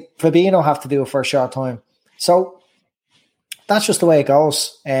seen Fabinho have to do it for a short time. So that's just the way it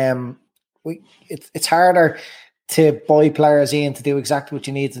goes. It's harder to buy players in to do exactly what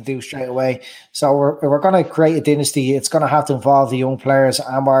you need to do straight away. So we're going to create a dynasty. It's going to have to involve the young players,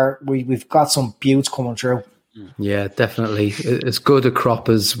 and we've got some buttes coming through. Yeah, definitely. As good a crop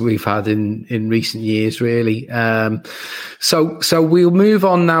as we've had in recent years, really. So we'll move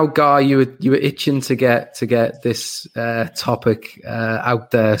on now, Guy. You were itching to get this topic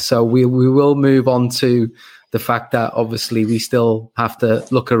out there. So we will move on to the fact that obviously we still have to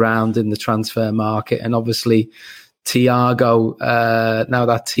look around in the transfer market, and obviously Thiago, now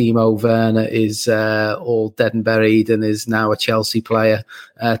that Timo Werner is all dead and buried and is now a Chelsea player,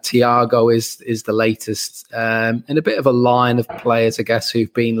 Thiago is the latest in a bit of a line of players, I guess,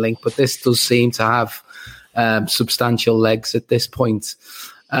 who've been linked, but this does seem to have substantial legs at this point.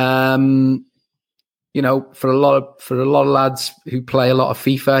 For a lot of lads who play a lot of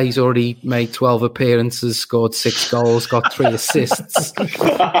FIFA, he's already made 12 appearances, scored 6 goals, got 3 assists.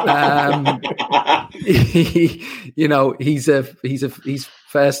 He's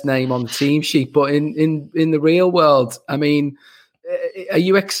first name on the team sheet, but in the real world, I mean, are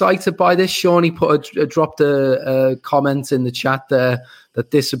you excited by this? Shawnee dropped a comment in the chat there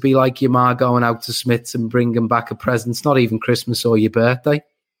that this would be like your ma going out to Smith's and bringing back a present. It's not even Christmas or your birthday.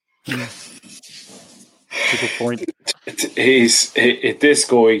 Good point. This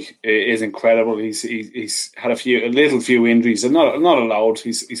guy is incredible. He's had a few injuries, and not allowed.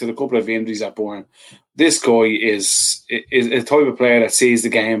 He's had a couple of injuries at Bourne. This guy is a type of player that sees the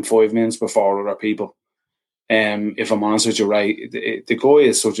game 5 minutes before other people. If I'm honest with you, right, the guy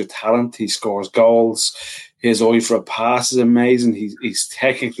is such a talent. He scores goals. His eye for a pass is amazing. He's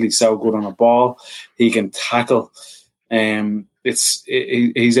technically so good on a ball. He can tackle.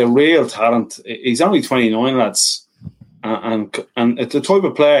 He's a real talent. He's only 29, lads, and it's the type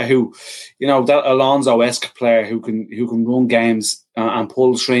of player who, that Alonso-esque player who can run games and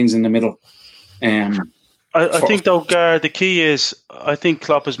pull strings in the middle. I think though, Gar, the key is I think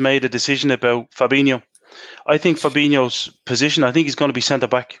Klopp has made a decision about Fabinho. I think Fabinho's position, I think he's going to be centre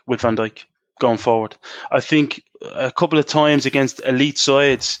back with Van Dijk going forward. I think a couple of times against elite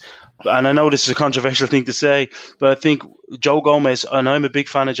sides. And I know this is a controversial thing to say, but I think Joe Gomez, and I'm a big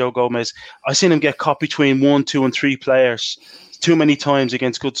fan of Joe Gomez, I've seen him get caught between 1, 2 and 3 players too many times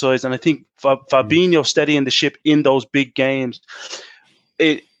against good sides. And I think Fabinho steadying the ship in those big games,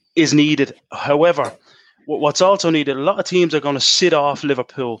 it is needed. However, what's also needed, a lot of teams are going to sit off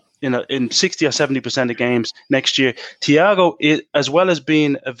Liverpool in 60 or 70% of games next year. Thiago, as well as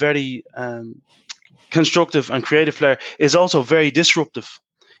being a very constructive and creative player, is also very disruptive.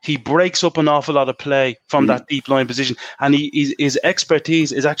 He breaks up an awful lot of play from that deep line position, and his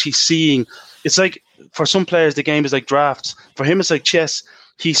expertise is actually seeing. It's like, for some players, the game is like drafts. For him, it's like chess.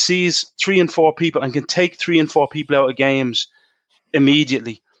 He sees 3 and 4 people and can take 3 and 4 people out of games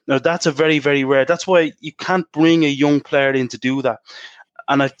immediately. Now, that's a very, very rare. That's why you can't bring a young player in to do that.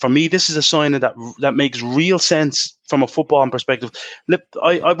 And for me, this is a sign of that makes real sense from a football perspective.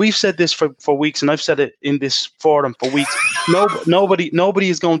 We've said this for weeks, and I've said it in this forum for weeks. Nobody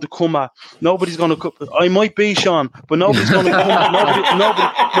is going to come at. Nobody's going to. I might be Sean, but nobody's going to come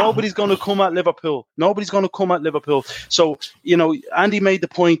at. Nobody's going to come at Liverpool. Nobody's going to come at Liverpool. So Andy made the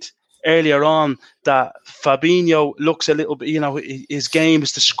point earlier on that Fabinho looks a little bit, his game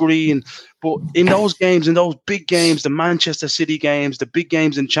is the screen. But in those games, in those big games, the Manchester City games, the big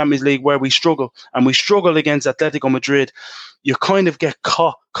games in Champions League where we struggle, and we struggle against Atletico Madrid, you kind of get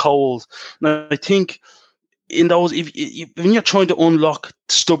caught cold. Now, I think in those, when you're trying to unlock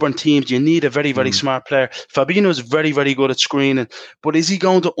stubborn teams, you need a very, very smart player. Fabinho is very, very good at screening, but is he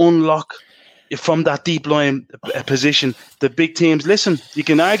going to unlock from that deep line position the big teams? Listen, you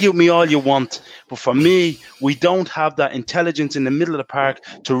can argue with me all you want, but for me, we don't have that intelligence in the middle of the park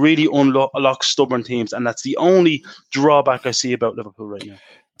to really unlock stubborn teams, and that's the only drawback I see about Liverpool right now.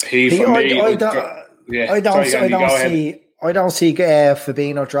 I don't see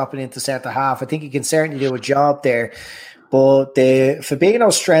Fabinho dropping into centre half. I think he can certainly do a job there. But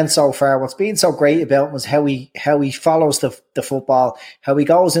Fabinho's strength so far, what's been so great about him was how he follows the football, how he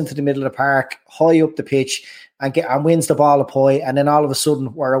goes into the middle of the park, high up the pitch, and wins the ball a point, and then all of a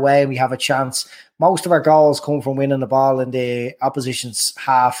sudden we're away and we have a chance. Most of our goals come from winning the ball in the opposition's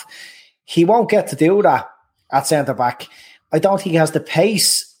half. He won't get to do that at centre back. I don't think he has the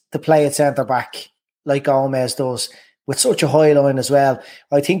pace to play at centre back like Gomez does, with such a high line as well.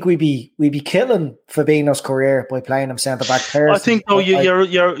 I think we'd be killing Fabinho's career by playing him centre back. I think though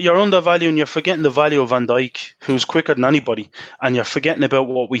you're undervaluing. You're forgetting the value of Van Dijk, who's quicker than anybody, and you're forgetting about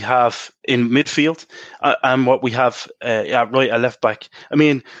what we have in midfield and what we have at right and left back. I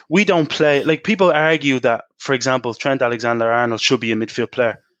mean, we don't play like people argue that, for example, Trent Alexander-Arnold should be a midfield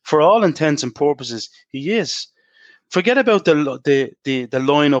player. For all intents and purposes, he is. Forget about the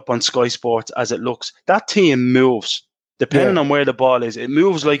lineup on Sky Sports as it looks. That team moves. Depending on where the ball is, it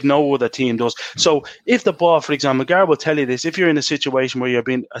moves like no other team does. So if the ball, for example, Gar will tell you this, if you're in a situation where you're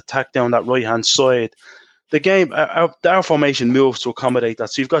being attacked down that right-hand side, the game, our formation moves to accommodate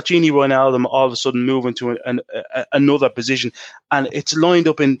that. So you've got Gini Wijnaldum all of a sudden moving to another position, and it's lined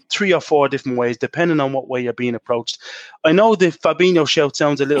up in 3 or 4 different ways, depending on what way you're being approached. I know the Fabinho shout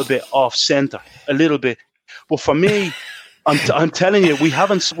sounds a little bit off-centre, a little bit, but for me, I'm telling you, we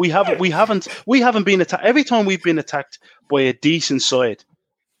haven't been attacked. Every time we've been attacked by a decent side,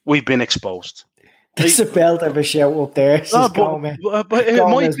 we've been exposed. There's a belt of a shout up there. But it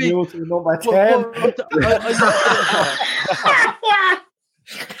might be number 10.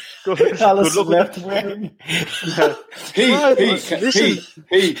 Alice left wing. Hey,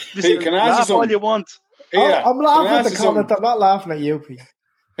 can I ask you something? All you want. I'm laughing at the comment. I'm not laughing at you, Pete.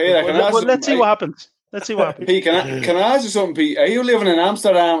 Let's see what happens. Let's see what happens. Pete, can I ask you something, Pete? Are you living in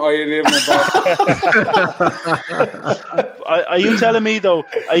Amsterdam or are you living in Are you telling me though?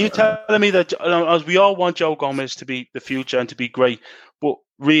 Are you telling me that as we all want Joe Gomez to be the future and to be great, but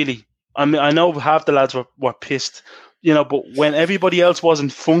really, I mean, I know half the lads were pissed, but when everybody else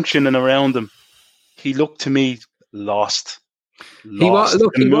wasn't functioning around him, he looked to me lost. He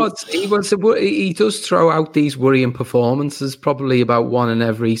does throw out these worrying performances, probably about one in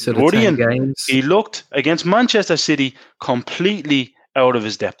every sort of 10 games. He looked against Manchester City completely out of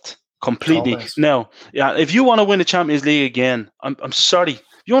his depth. Completely. Always. Now, if you want to win the Champions League again, I'm sorry.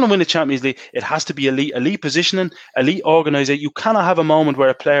 If you want to win the Champions League, it has to be elite positioning, elite organisation. You cannot have a moment where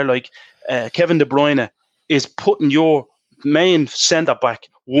a player like Kevin De Bruyne is putting your main centre-back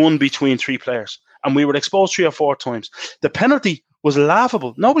one between 3 players. And we were exposed 3 or 4 times. The penalty was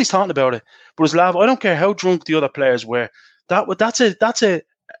laughable. Nobody's talking about it, but it was laughable. I don't care how drunk the other players were. That's a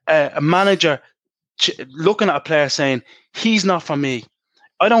manager looking at a player saying, he's not for me.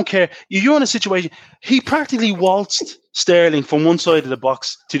 I don't care. You're in a situation. He practically waltzed Sterling from one side of the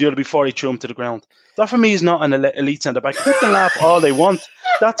box to the other before he threw him to the ground. That for me is not an elite centre back. They can laugh all they want.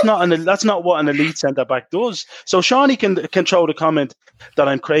 That's not what an elite centre back does. So Shawnee can throw the comment that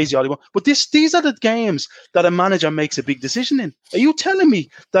I'm crazy all he wants. But these are the games that a manager makes a big decision in. Are you telling me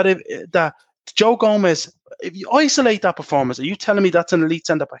that Joe Gomez, if you isolate that performance, are you telling me that's an elite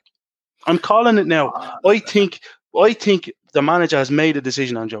centre back? I'm calling it now. I think the manager has made a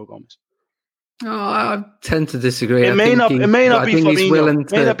decision on Joe Gomez. Oh, I tend to disagree. It may not be Fabinho.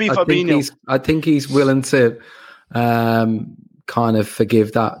 I think he's willing to kind of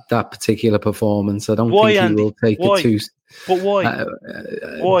forgive that particular performance. I don't think he will take it too. But why?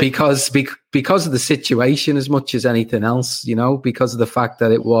 Why? Because of the situation as much as anything else, because of the fact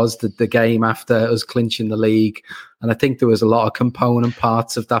that it was the game after us clinching the league. And I think there was a lot of component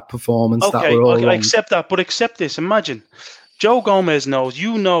parts of that performance that were all wrong. I accept that, but accept this. Imagine, Joe Gomez knows,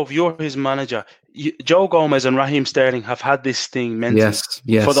 if you're his manager, Joe Gomez and Raheem Sterling have had this thing mentally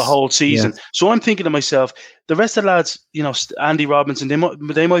for the whole season. Yes. So I'm thinking to myself, the rest of the lads, Andy Robinson,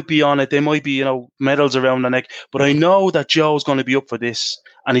 they might be on it. They might be, medals around their neck. But I know that Joe's going to be up for this,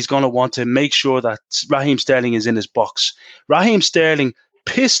 and he's going to want to make sure that Raheem Sterling is in his box. Raheem Sterling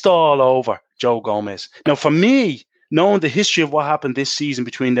pissed all over Joe Gomez. Now, for me, knowing the history of what happened this season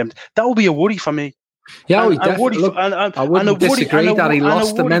between them, that would be a worry for me. Yeah, I wouldn't disagree that he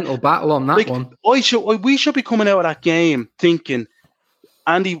lost the mental battle on that one. We should be coming out of that game thinking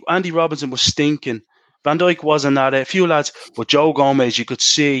Andy Robinson was stinking. Van Dijk wasn't at it. A few lads, but Joe Gomez, you could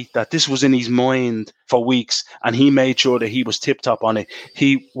see that this was in his mind for weeks, and he made sure that he was tip-top on it.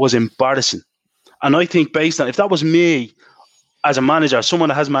 He was embarrassing. And I think based on, if that was me as a manager, someone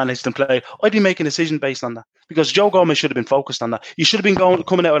that has managed and played, I'd be making a decision based on that. Because Joe Gomez should have been focused on that. You should have been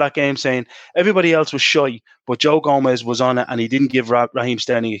coming out of that game saying everybody else was shy, but Joe Gomez was on it and he didn't give Raheem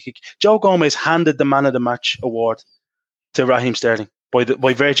Sterling a kick. Joe Gomez handed the Man of the Match award to Raheem Sterling by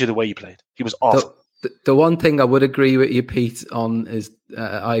virtue of the way he played. He was awful. The one thing I would agree with you, Pete, on is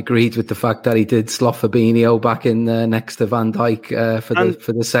I agreed with the fact that he did slot Fabinho back in next to Van Dijk for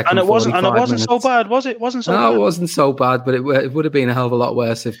the second. And it wasn't so bad, was it? It wasn't so bad. It wasn't so bad, but it would have been a hell of a lot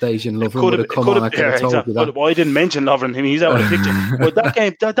worse if Dejan Lovren would have come on. I could have told you that. Well, I didn't mention Lovren. He's out of the picture. But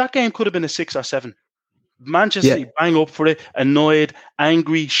that game could have been a 6 or 7. Manchester City bang up for it, annoyed,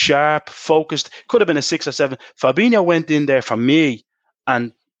 angry, sharp, focused. Could have been a 6 or 7. Fabinho went in there for me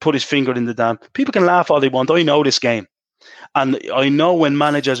and put his finger in the dam. People can laugh all they want. I know this game. And I know when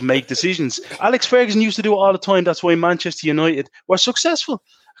managers make decisions. Alex Ferguson used to do it all the time. That's why Manchester United were successful.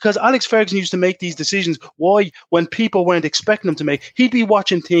 Because Alex Ferguson used to make these decisions. Why? When people weren't expecting them to make. He'd be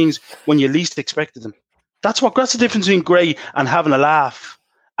watching things when you least expected them. That's the difference between great and having a laugh.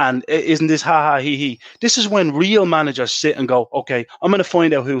 And isn't this ha ha he he? This is when real managers sit and go, okay, I'm going to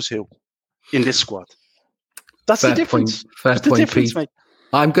find out who's who in this squad. That's the difference. Fair point, Pete. Mate.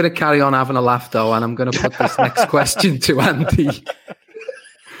 I'm going to carry on having a laugh, though, and I'm going to put this next question to Andy.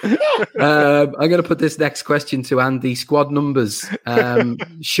 I'm going to put this next question to Andy. Squad numbers.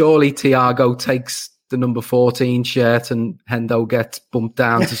 Surely Thiago takes the number 14 shirt and Hendo gets bumped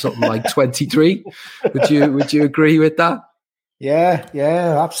down to something like 23. Would you agree with that? Yeah,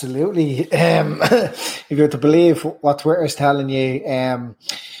 absolutely. If you're to believe what Twitter's telling you,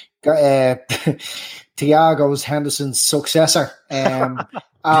 Thiago's Henderson's successor.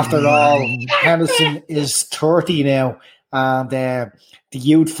 After all, Henderson is 30 now, and the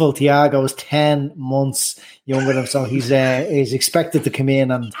youthful Thiago is 10 months younger than him, so he's expected to come in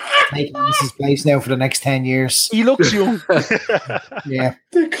and take his place now for the next 10 years. He looks young. Yeah.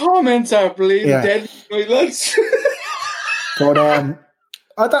 The comments are bleeding dead, lads. But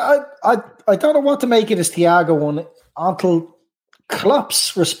I don't know what to make of this Thiago one until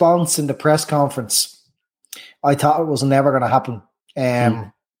Klopp's response in the press conference. I thought it was never going to happen.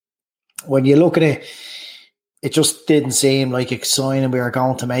 When you look at it, it just didn't seem like a signing we were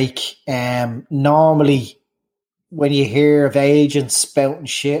going to make. Normally, when you hear of agents spouting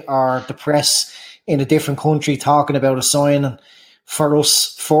shit or the press in a different country talking about a signing for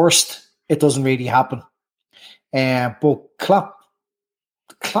us first, it doesn't really happen. But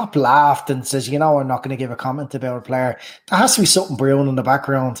Klopp laughed and says, I'm not going to give a comment about a player. There has to be something brewing in the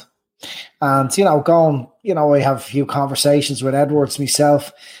background. And, I have a few conversations with Edwards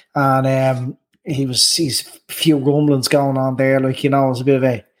myself, and he's a few rumblings going on there. Like, it was a bit of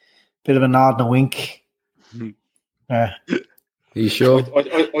a nod and a wink. Are you sure?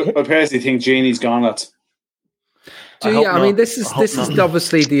 I personally think Genie's gone at. I mean, this is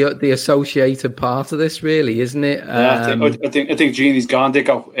obviously the associated part of this, really, isn't it? I think Genie's gone,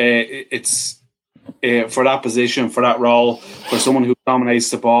 Dicko. It's for that position, for that role, for someone who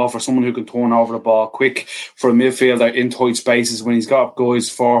dominates the ball, for someone who can turn over the ball quick, for a midfielder in tight spaces when he's got 4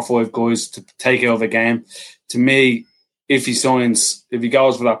 or 5 guys to take out of the game. To me, if he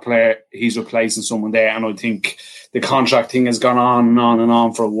goes for that player, he's replacing someone there. And I think the contract thing has gone on and on and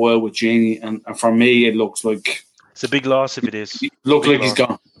on for a while with Genie. And for me, it looks like it's a big loss if it is. Look like he's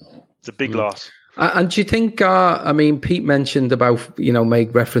gone. It's a big loss. And do you think, I mean, Pete mentioned about,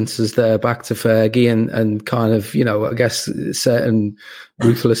 make references there back to Fergie and kind of, I guess certain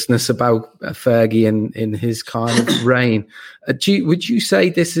ruthlessness about Fergie in his kind of reign. Would you say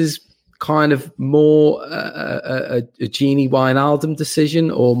this is kind of more a Gini Wijnaldum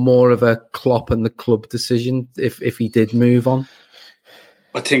decision or more of a Klopp and the club decision if he did move on?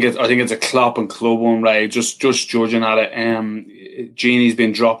 I think it's a Klopp and club one, right? Just judging at it. Gini's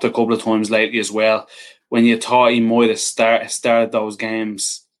been dropped a couple of times lately as well. When you thought he might have started those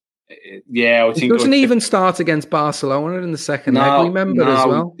games, I think he doesn't even start against Barcelona in the second leg. Remember as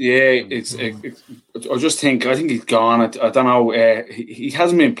well. Yeah, I think he's gone. I don't know. He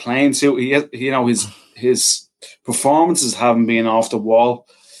hasn't been playing. So his performances haven't been off the wall.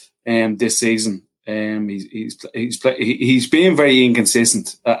 This season. He's being very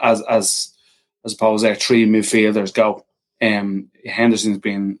inconsistent as opposed to three midfielders go. Henderson's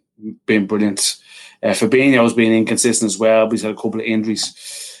been brilliant. Fabinho's been inconsistent as well. He's had a couple of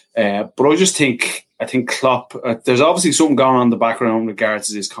injuries. But I think Klopp. There's obviously something going on in the background in regards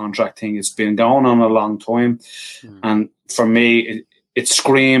to this contract thing. It's been going on a long time, and for me, it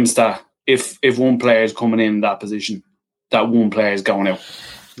screams that if one player is coming in that position, that one player is going out.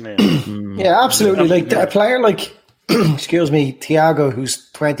 Yeah, absolutely. Like a player like, excuse me, Thiago,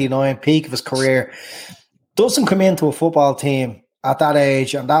 who's 29, peak of his career, doesn't come into a football team at that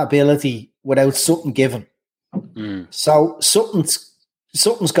age and that ability without something given. So something's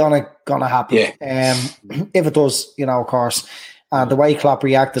gonna happen. Yeah. If it does, of course. And the way Klopp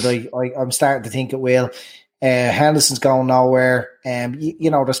reacted, I'm starting to think it will. Henderson's going nowhere.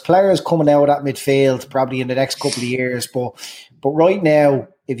 There's players coming out of that midfield probably in the next couple of years, but right now,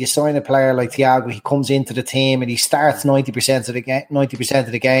 if you sign a player like Thiago, he comes into the team and he starts 90% of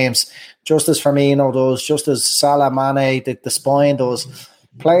the games, just as Firmino does, just as Salah, Mane, the spine does.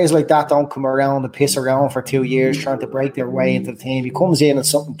 Players like that don't come around and piss around for 2 years trying to break their way into the team. He comes in and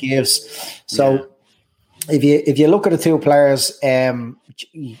something gives. So if you look at the two players,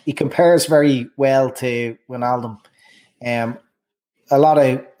 he compares very well to Wijnaldum. A lot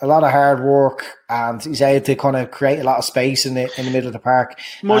of hard work, and he's able to kind of create a lot of space in the middle of the park.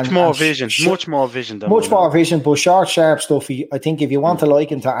 Much more vision. But short, sharp stuff. I think if you want to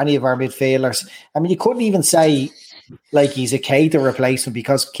liken to any of our midfielders, I mean, you couldn't even say like he's a Keita replacement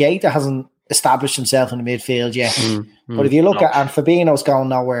because Keita hasn't established himself in the midfield yet. But if you look at, and Fabinho's going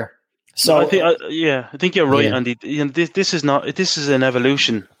nowhere. So I think you're right, Andy. This is an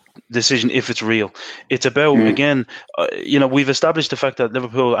evolution decision if it's real. It's about again, we've established the fact that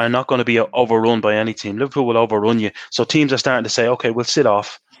Liverpool are not going to be overrun by any team. Liverpool will overrun you. So teams are starting to say, okay, we'll sit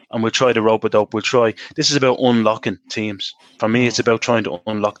off and we'll try to rope it up. We'll try. This is about unlocking teams. For me, it's about trying to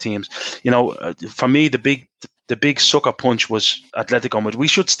unlock teams. For me, the big sucker punch was Atletico Madrid. We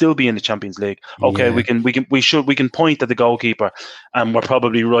should still be in the Champions League. Okay, we can point at the goalkeeper, and we're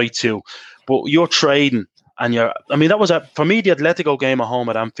probably right too. But you're trading. And that was for me, the Atletico game at home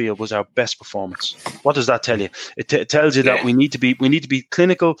at Anfield was our best performance. What does that tell you? It tells you that we need to be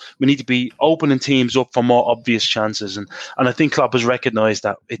clinical. We need to be opening teams up for more obvious chances. And I think Klopp has recognised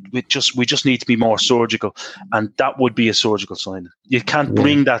that we just need to be more surgical, and that would be a surgical signing. You can't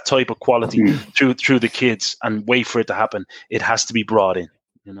bring that type of quality through the kids and wait for it to happen. It has to be brought in.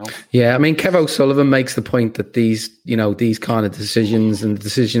 Yeah, I mean, Kev O'Sullivan makes the point that these kind of decisions and the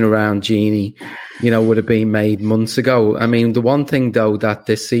decision around Gini, would have been made months ago. I mean, the one thing though that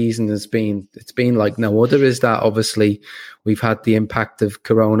this season it's been like no other is that obviously we've had the impact of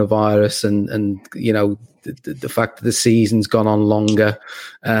coronavirus and the fact that the season's gone on longer.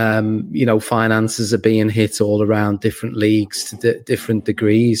 Finances are being hit all around different leagues to different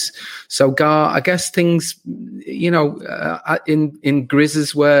degrees. So, Gar, I guess things, in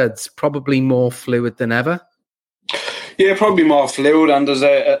Grizz's words, probably more fluid than ever. Yeah, probably more fluid. And there's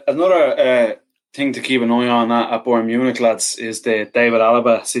another thing to keep an eye on at Bayern Munich, lads, is the David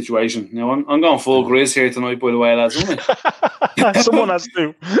Alaba situation. I'm going full Grizz here tonight, by the way, lads, aren't I? Someone has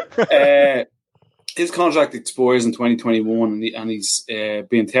to. His contract expires in 2021 and he's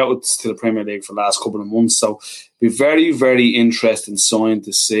been touted to the Premier League for the last couple of months. So it'll be very, very interesting sign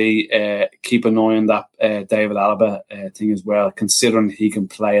to see. Keep an eye on that David Alaba thing as well, considering he can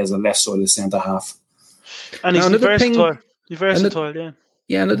play as a left-sided centre-half. And he's versatile. Yeah.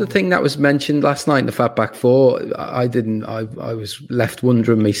 Yeah, another thing that was mentioned last night in the Fat Back Four, I was left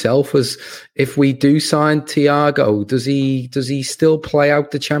wondering myself, was if we do sign Thiago, does he still play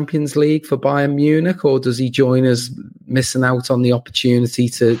out the Champions League for Bayern Munich, or does he join us missing out on the opportunity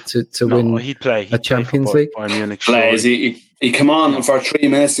to win a Champions League? Bayern Munich plays. He came on for 3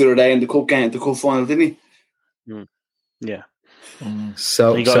 minutes the other day in the cup game, the cup final, didn't he? Yeah.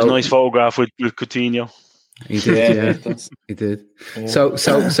 So he got his nice photograph with Coutinho. He did, yeah. He did. Yeah.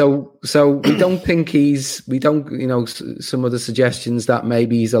 So we don't think we don't, you know, some of the suggestions that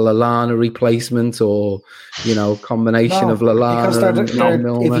maybe he's a Lallana replacement or, you know, combination of Lallana and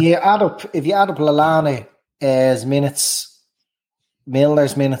Milner. If you add up Lallana's minutes,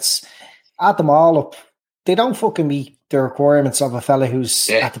 Milner's minutes, add them all up, they don't fucking meet the requirements of a fella who's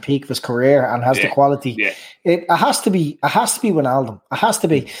at the peak of his career and has the quality. Yeah. It has to be Wijnaldum. It has to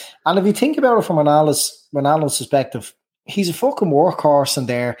be. And if you think about it from Wijnaldum's perspective, he's a fucking workhorse in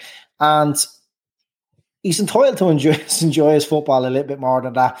there, and he's entitled to enjoy his football a little bit more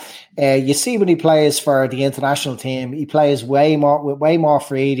than that. You see when he plays for the international team, he plays with way more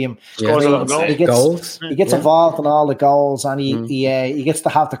freedom. Scores a lot of goals. He gets involved in all the goals, and he gets to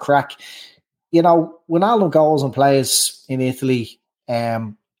have the crack. You know, Wijnaldum goes and plays in Italy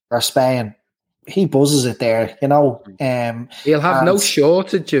or Spain, he buzzes it there, you know. He'll have no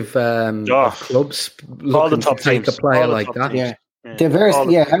shortage of clubs looking to take a player like that. Yeah.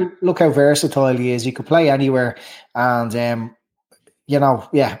 Look how versatile he is. He could play anywhere, and you know,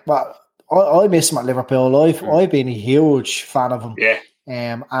 But I miss him at Liverpool. I've been a huge fan of him. Yeah.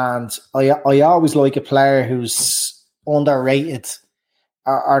 And I always like a player who's underrated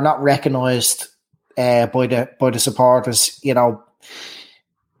or not recognised by the supporters. You know,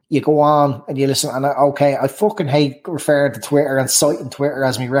 you go on and you listen, and I fucking hate referring to Twitter and citing Twitter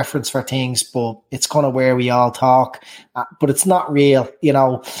as my reference for things, but it's kind of where we all talk. But it's not real, you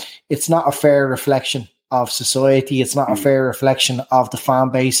know. It's not a fair reflection of society. It's not a fair reflection of the fan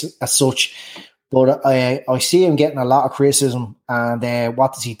base as such. But I see him getting a lot of criticism, and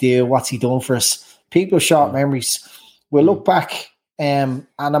what does he do? What's he done for us? People with short memories. We'll look back, and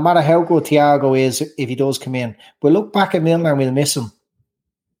no matter how good Thiago is, if he does come in, we'll look back at Milner and we'll miss him.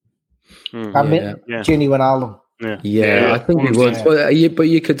 Gini Wijnaldum. I think we would. But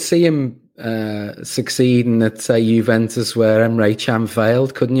you could see him succeeding at, say, Juventus, where Emre Can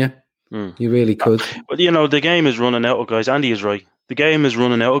failed, couldn't you? You really could. But, you know, the game is running out of guys. Andy is right. The game is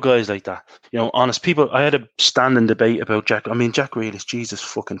running out of guys like that. You know, honest people. I had a standing debate about Jack. I mean, Jack Grealish, Jesus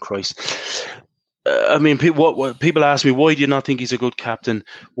fucking Christ. I mean, people ask me, why do you not think he's a good captain?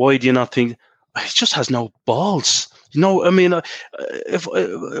 Why do you not think he just has no balls? You know, I mean, if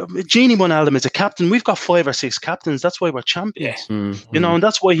Gini Wijnaldum is a captain, we've got 5 or 6 captains. That's why we're champions. You know, and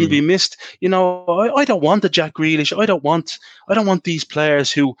that's why he'll be missed. You know, I don't want the Jack Grealish. I don't want these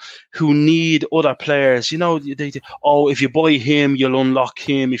players who need other players. You know, if you buy him, you'll unlock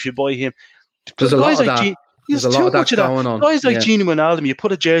him. If you buy him, there's a lot of that. There's a lot of that going on. Guys like Gini Wijnaldum, you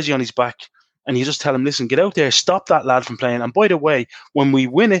put a jersey on his back and you just tell him, listen, get out there, stop that lad from playing. And by the way, when we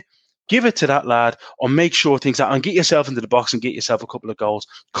win it, give it to that lad, or make sure things out, and get yourself into the box and get yourself a couple of goals.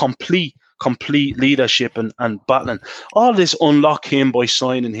 Complete leadership and battling. All this unlock him by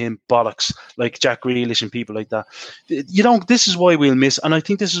signing him bollocks, like Jack Grealish and people like that. You know, this is why we'll miss, and I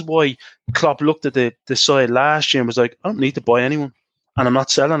think this is why Klopp looked at the side last year and was like, I don't need to buy anyone, and I'm not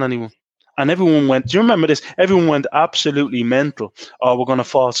selling anyone. And everyone went, do you remember this? Everyone went absolutely mental. Oh, we're going to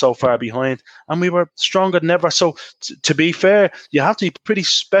fall so far behind. And we were stronger than ever. So to be fair, you have to be pretty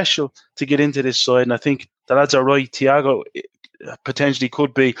special to get into this side. And I think the lads are right. Thiago potentially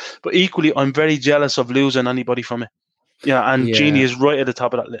could be. But equally, I'm very jealous of losing anybody from it. And Gini is right at the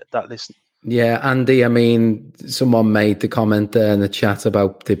top of that list. Yeah, Andy, I mean, someone made the comment there in the chat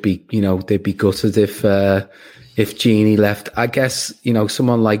about they'd be gutted if Gini left. I guess, you know,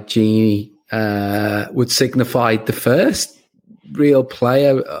 someone like Gini would signify the first real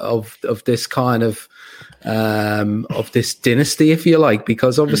player of this kind of this dynasty, if you like,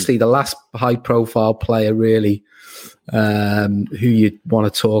 because obviously the last high profile player really who you'd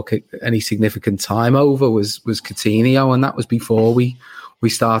want to talk any significant time over was Coutinho, and that was before we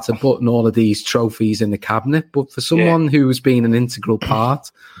started putting all of these trophies in the cabinet. But for someone who's been an integral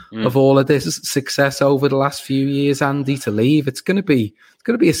part of all of this success over the last few years, Andy, to leave, it's going to be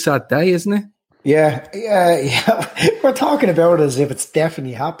a sad day, isn't it? Yeah. We're talking about it as if it's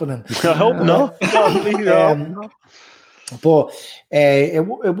definitely happening. I hope not. But it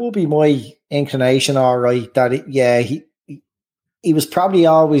will be my inclination, all right, that he was probably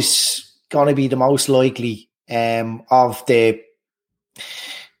always going to be the most likely of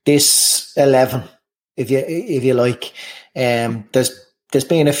this 11, if you like. There's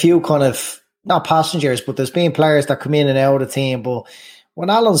been a few kind of, not passengers, but there's been players that come in and out of the team. But when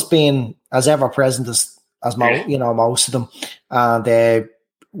Alan's been as ever present as most of them, and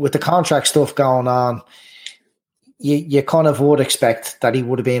with the contract stuff going on, you kind of would expect that he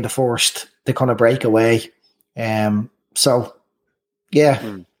would have been the first to kind of break away. So,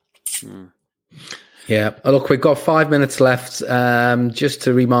 yeah. Yeah, look, we've got 5 minutes left. Just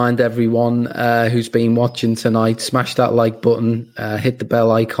to remind everyone who's been watching tonight, smash that like button, hit the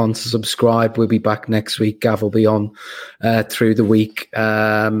bell icon to subscribe. We'll be back next week. Gav will be on through the week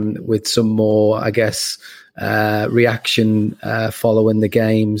with some more, I guess, reaction following the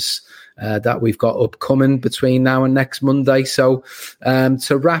games that we've got upcoming between now and next Monday. So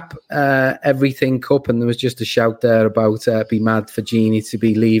to wrap everything up, and there was just a shout there about be mad for Genie to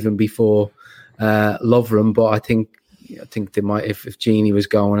be leaving before Lovren, but I think they might, if Genie was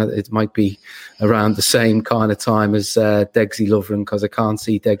going, it might be around the same kind of time as Degsy Lovren, because I can't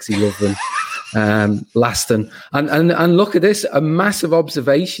see Degsy Lovren lasting. And look at this, a massive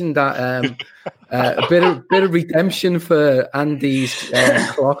observation that a bit of redemption for Andy's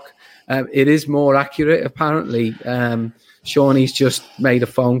clock. It is more accurate, apparently. Shawnee's just made a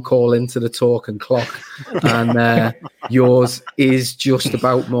phone call into the Talking Clock, and yours is just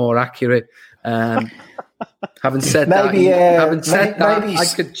about more accurate. Having said that,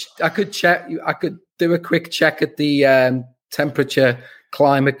 I could check. I could do a quick check at the temperature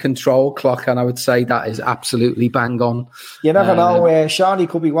climate control clock, and I would say that is absolutely bang on. You never know. Shawnee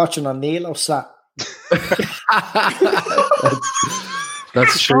could be watching on Nilosat.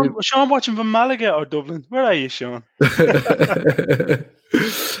 That's true. Sean watching from Malaga or Dublin? Where are you, Sean?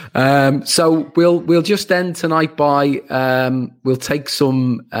 So we'll just end tonight by we'll take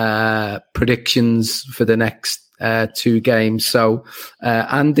some predictions for the next 2 games. So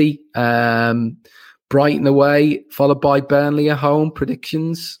Andy, Brighton away, followed by Burnley at home.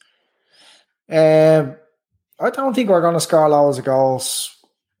 Predictions? I don't think we're going to score loads of goals.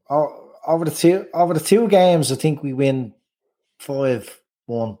 Over the two games, I think we win 5-1.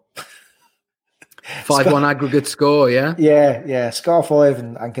 5-1 aggregate score, yeah? Yeah. Score 5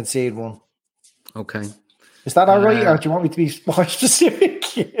 and concede 1. Okay. Is that all right, or do you want me to be more specific?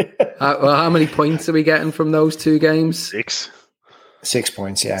 How many points are we getting from those 2 games? 6. 6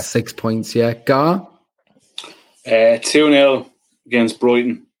 points, yeah. 6 points, yeah. Gar? 2-0 against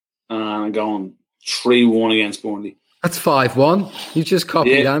Brighton, and I'm going 3-1 against Burnley. That's 5-1. You just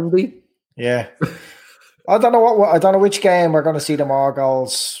copied Andy. Yeah. I don't know which game we're going to see the more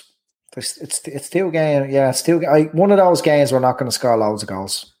goals. It's 2 games. Yeah, it's 2. One of those games we're not going to score loads of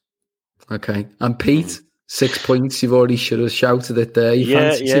goals. Okay. And Pete, 6 points. You've already should have shouted it there.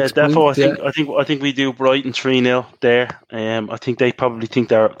 Therefore, I think we do Brighton 3-0 there. I think they probably think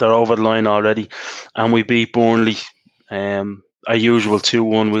they're over the line already, and we beat Burnley. Our usual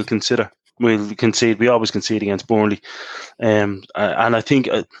 2-1. We'll concede. We always concede against Burnley, and I think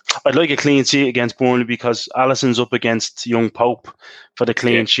I'd like a clean sheet against Burnley because Alisson's up against young Pope for the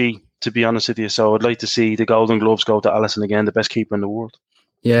clean sheet. To be honest with you, so I'd like to see the Golden Gloves go to Alisson again, the best keeper in the world.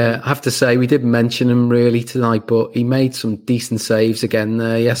 Yeah, I have to say we didn't mention him really tonight, but he made some decent saves again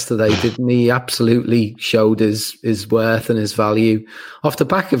yesterday, didn't he? He absolutely showed his worth and his value off the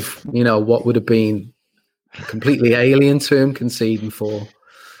back of what would have been completely alien to him conceding 4.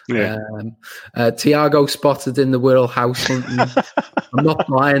 Yeah. Thiago spotted in the Wirral house hunting. I'm not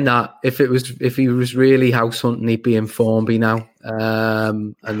buying that. If he was really house hunting, he'd be in Formby now,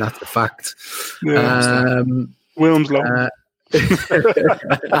 and that's a fact. Yeah, Wilmslow.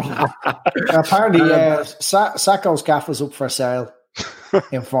 Apparently, Sacco's gaff was up for sale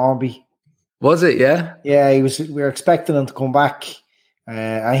in Formby. Was it? Yeah. Yeah, he was. We were expecting him to come back,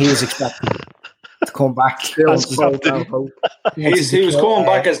 and he was expecting to come back. He was coming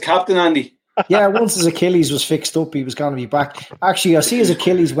back as captain, Andy. Yeah, once his Achilles was fixed up, he was going to be back. Actually, I see his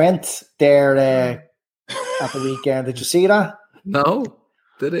Achilles went there at the weekend. Did you see that? No.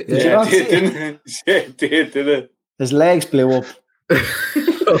 Did it? Did it? His legs blew up.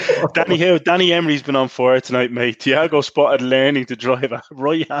 Danny Emery's been on fire tonight, mate. Thiago spotted learning to drive a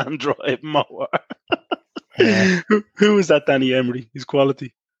right-hand drive mower. Who is that Danny Emery? His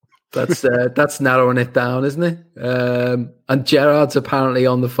quality. That's narrowing it down, isn't it? And Gerrard's apparently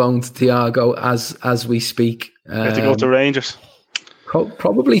on the phone to Thiago as we speak. To go to Rangers.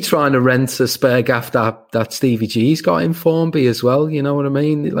 Probably trying to rent a spare gaff that Stevie G's got in Formby as well. You know what I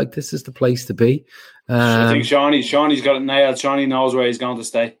mean? Like, this is the place to be. I think Shawnee's got it nailed. Shawnee knows where he's going to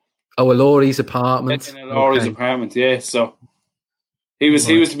stay. Oh, Laurie's apartment. In Laurie's apartment, yeah. So he was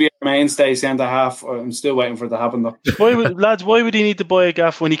to be a mainstay centre half. I'm still waiting for it to happen though. Why would he need to buy a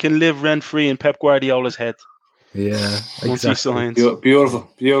gaff when he can live rent free in Pep Guardiola's head? Yeah, once he signs. Beautiful.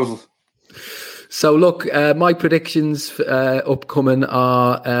 So look, my predictions upcoming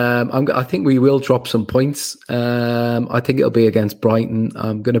are, I think we will drop some points. I think it'll be against Brighton.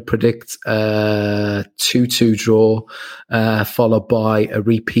 I'm going to predict a 2-2 draw, followed by a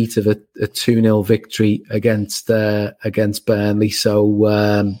repeat of a 2-0 victory against Burnley.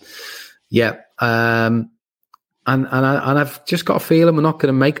 So, And I've just got a feeling we're not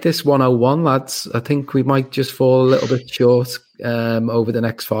going to make this 101, lads. I think we might just fall a little bit short over the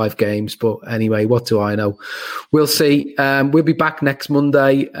next 5 games. But anyway, what do I know? We'll see. We'll be back next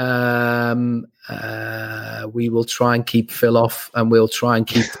Monday. We will try and keep Phil off, and we'll try and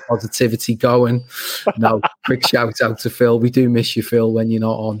keep the positivity going. No, quick shout out to Phil. We do miss you, Phil, when you're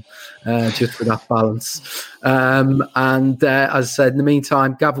not on, just for that balance. And as I said, in the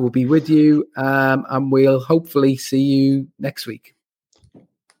meantime, Gavin will be with you, and we'll hopefully see you next week.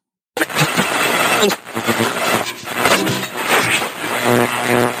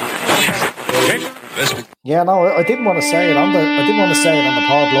 Yeah, no, I didn't want to say it on the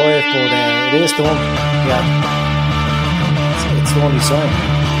pod live, but it is done. Yeah, it's the only sign.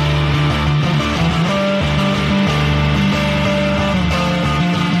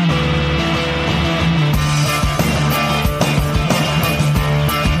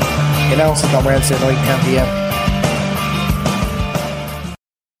 Announce it on Wednesday night, 10 p.m.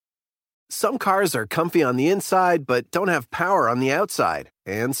 Some cars are comfy on the inside, but don't have power on the outside.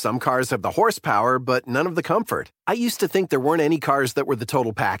 And some cars have the horsepower, but none of the comfort. I used to think there weren't any cars that were the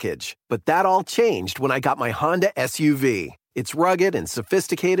total package. But that all changed when I got my Honda SUV. It's rugged and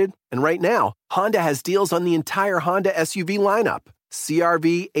sophisticated. And right now, Honda has deals on the entire Honda SUV lineup.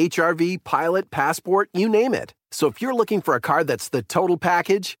 CR-V, HR-V, Pilot, Passport, you name it. So if you're looking for a car that's the total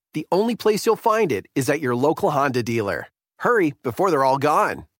package, the only place you'll find it is at your local Honda dealer. Hurry before they're all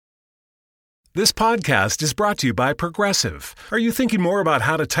gone. This podcast is brought to you by Progressive. Are you thinking more about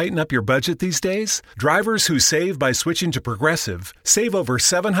how to tighten up your budget these days? Drivers who save by switching to Progressive save over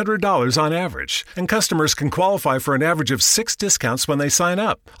 $700 on average, and customers can qualify for an average of 6 discounts when they sign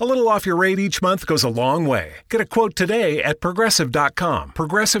up. A little off your rate each month goes a long way. Get a quote today at Progressive.com.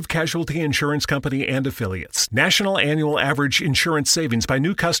 Progressive Casualty Insurance Company and Affiliates. National annual average insurance savings by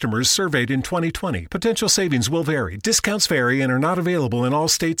new customers surveyed in 2020. Potential savings will vary. Discounts vary and are not available in all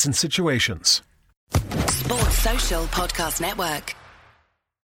states and situations. Sports Social Podcast Network.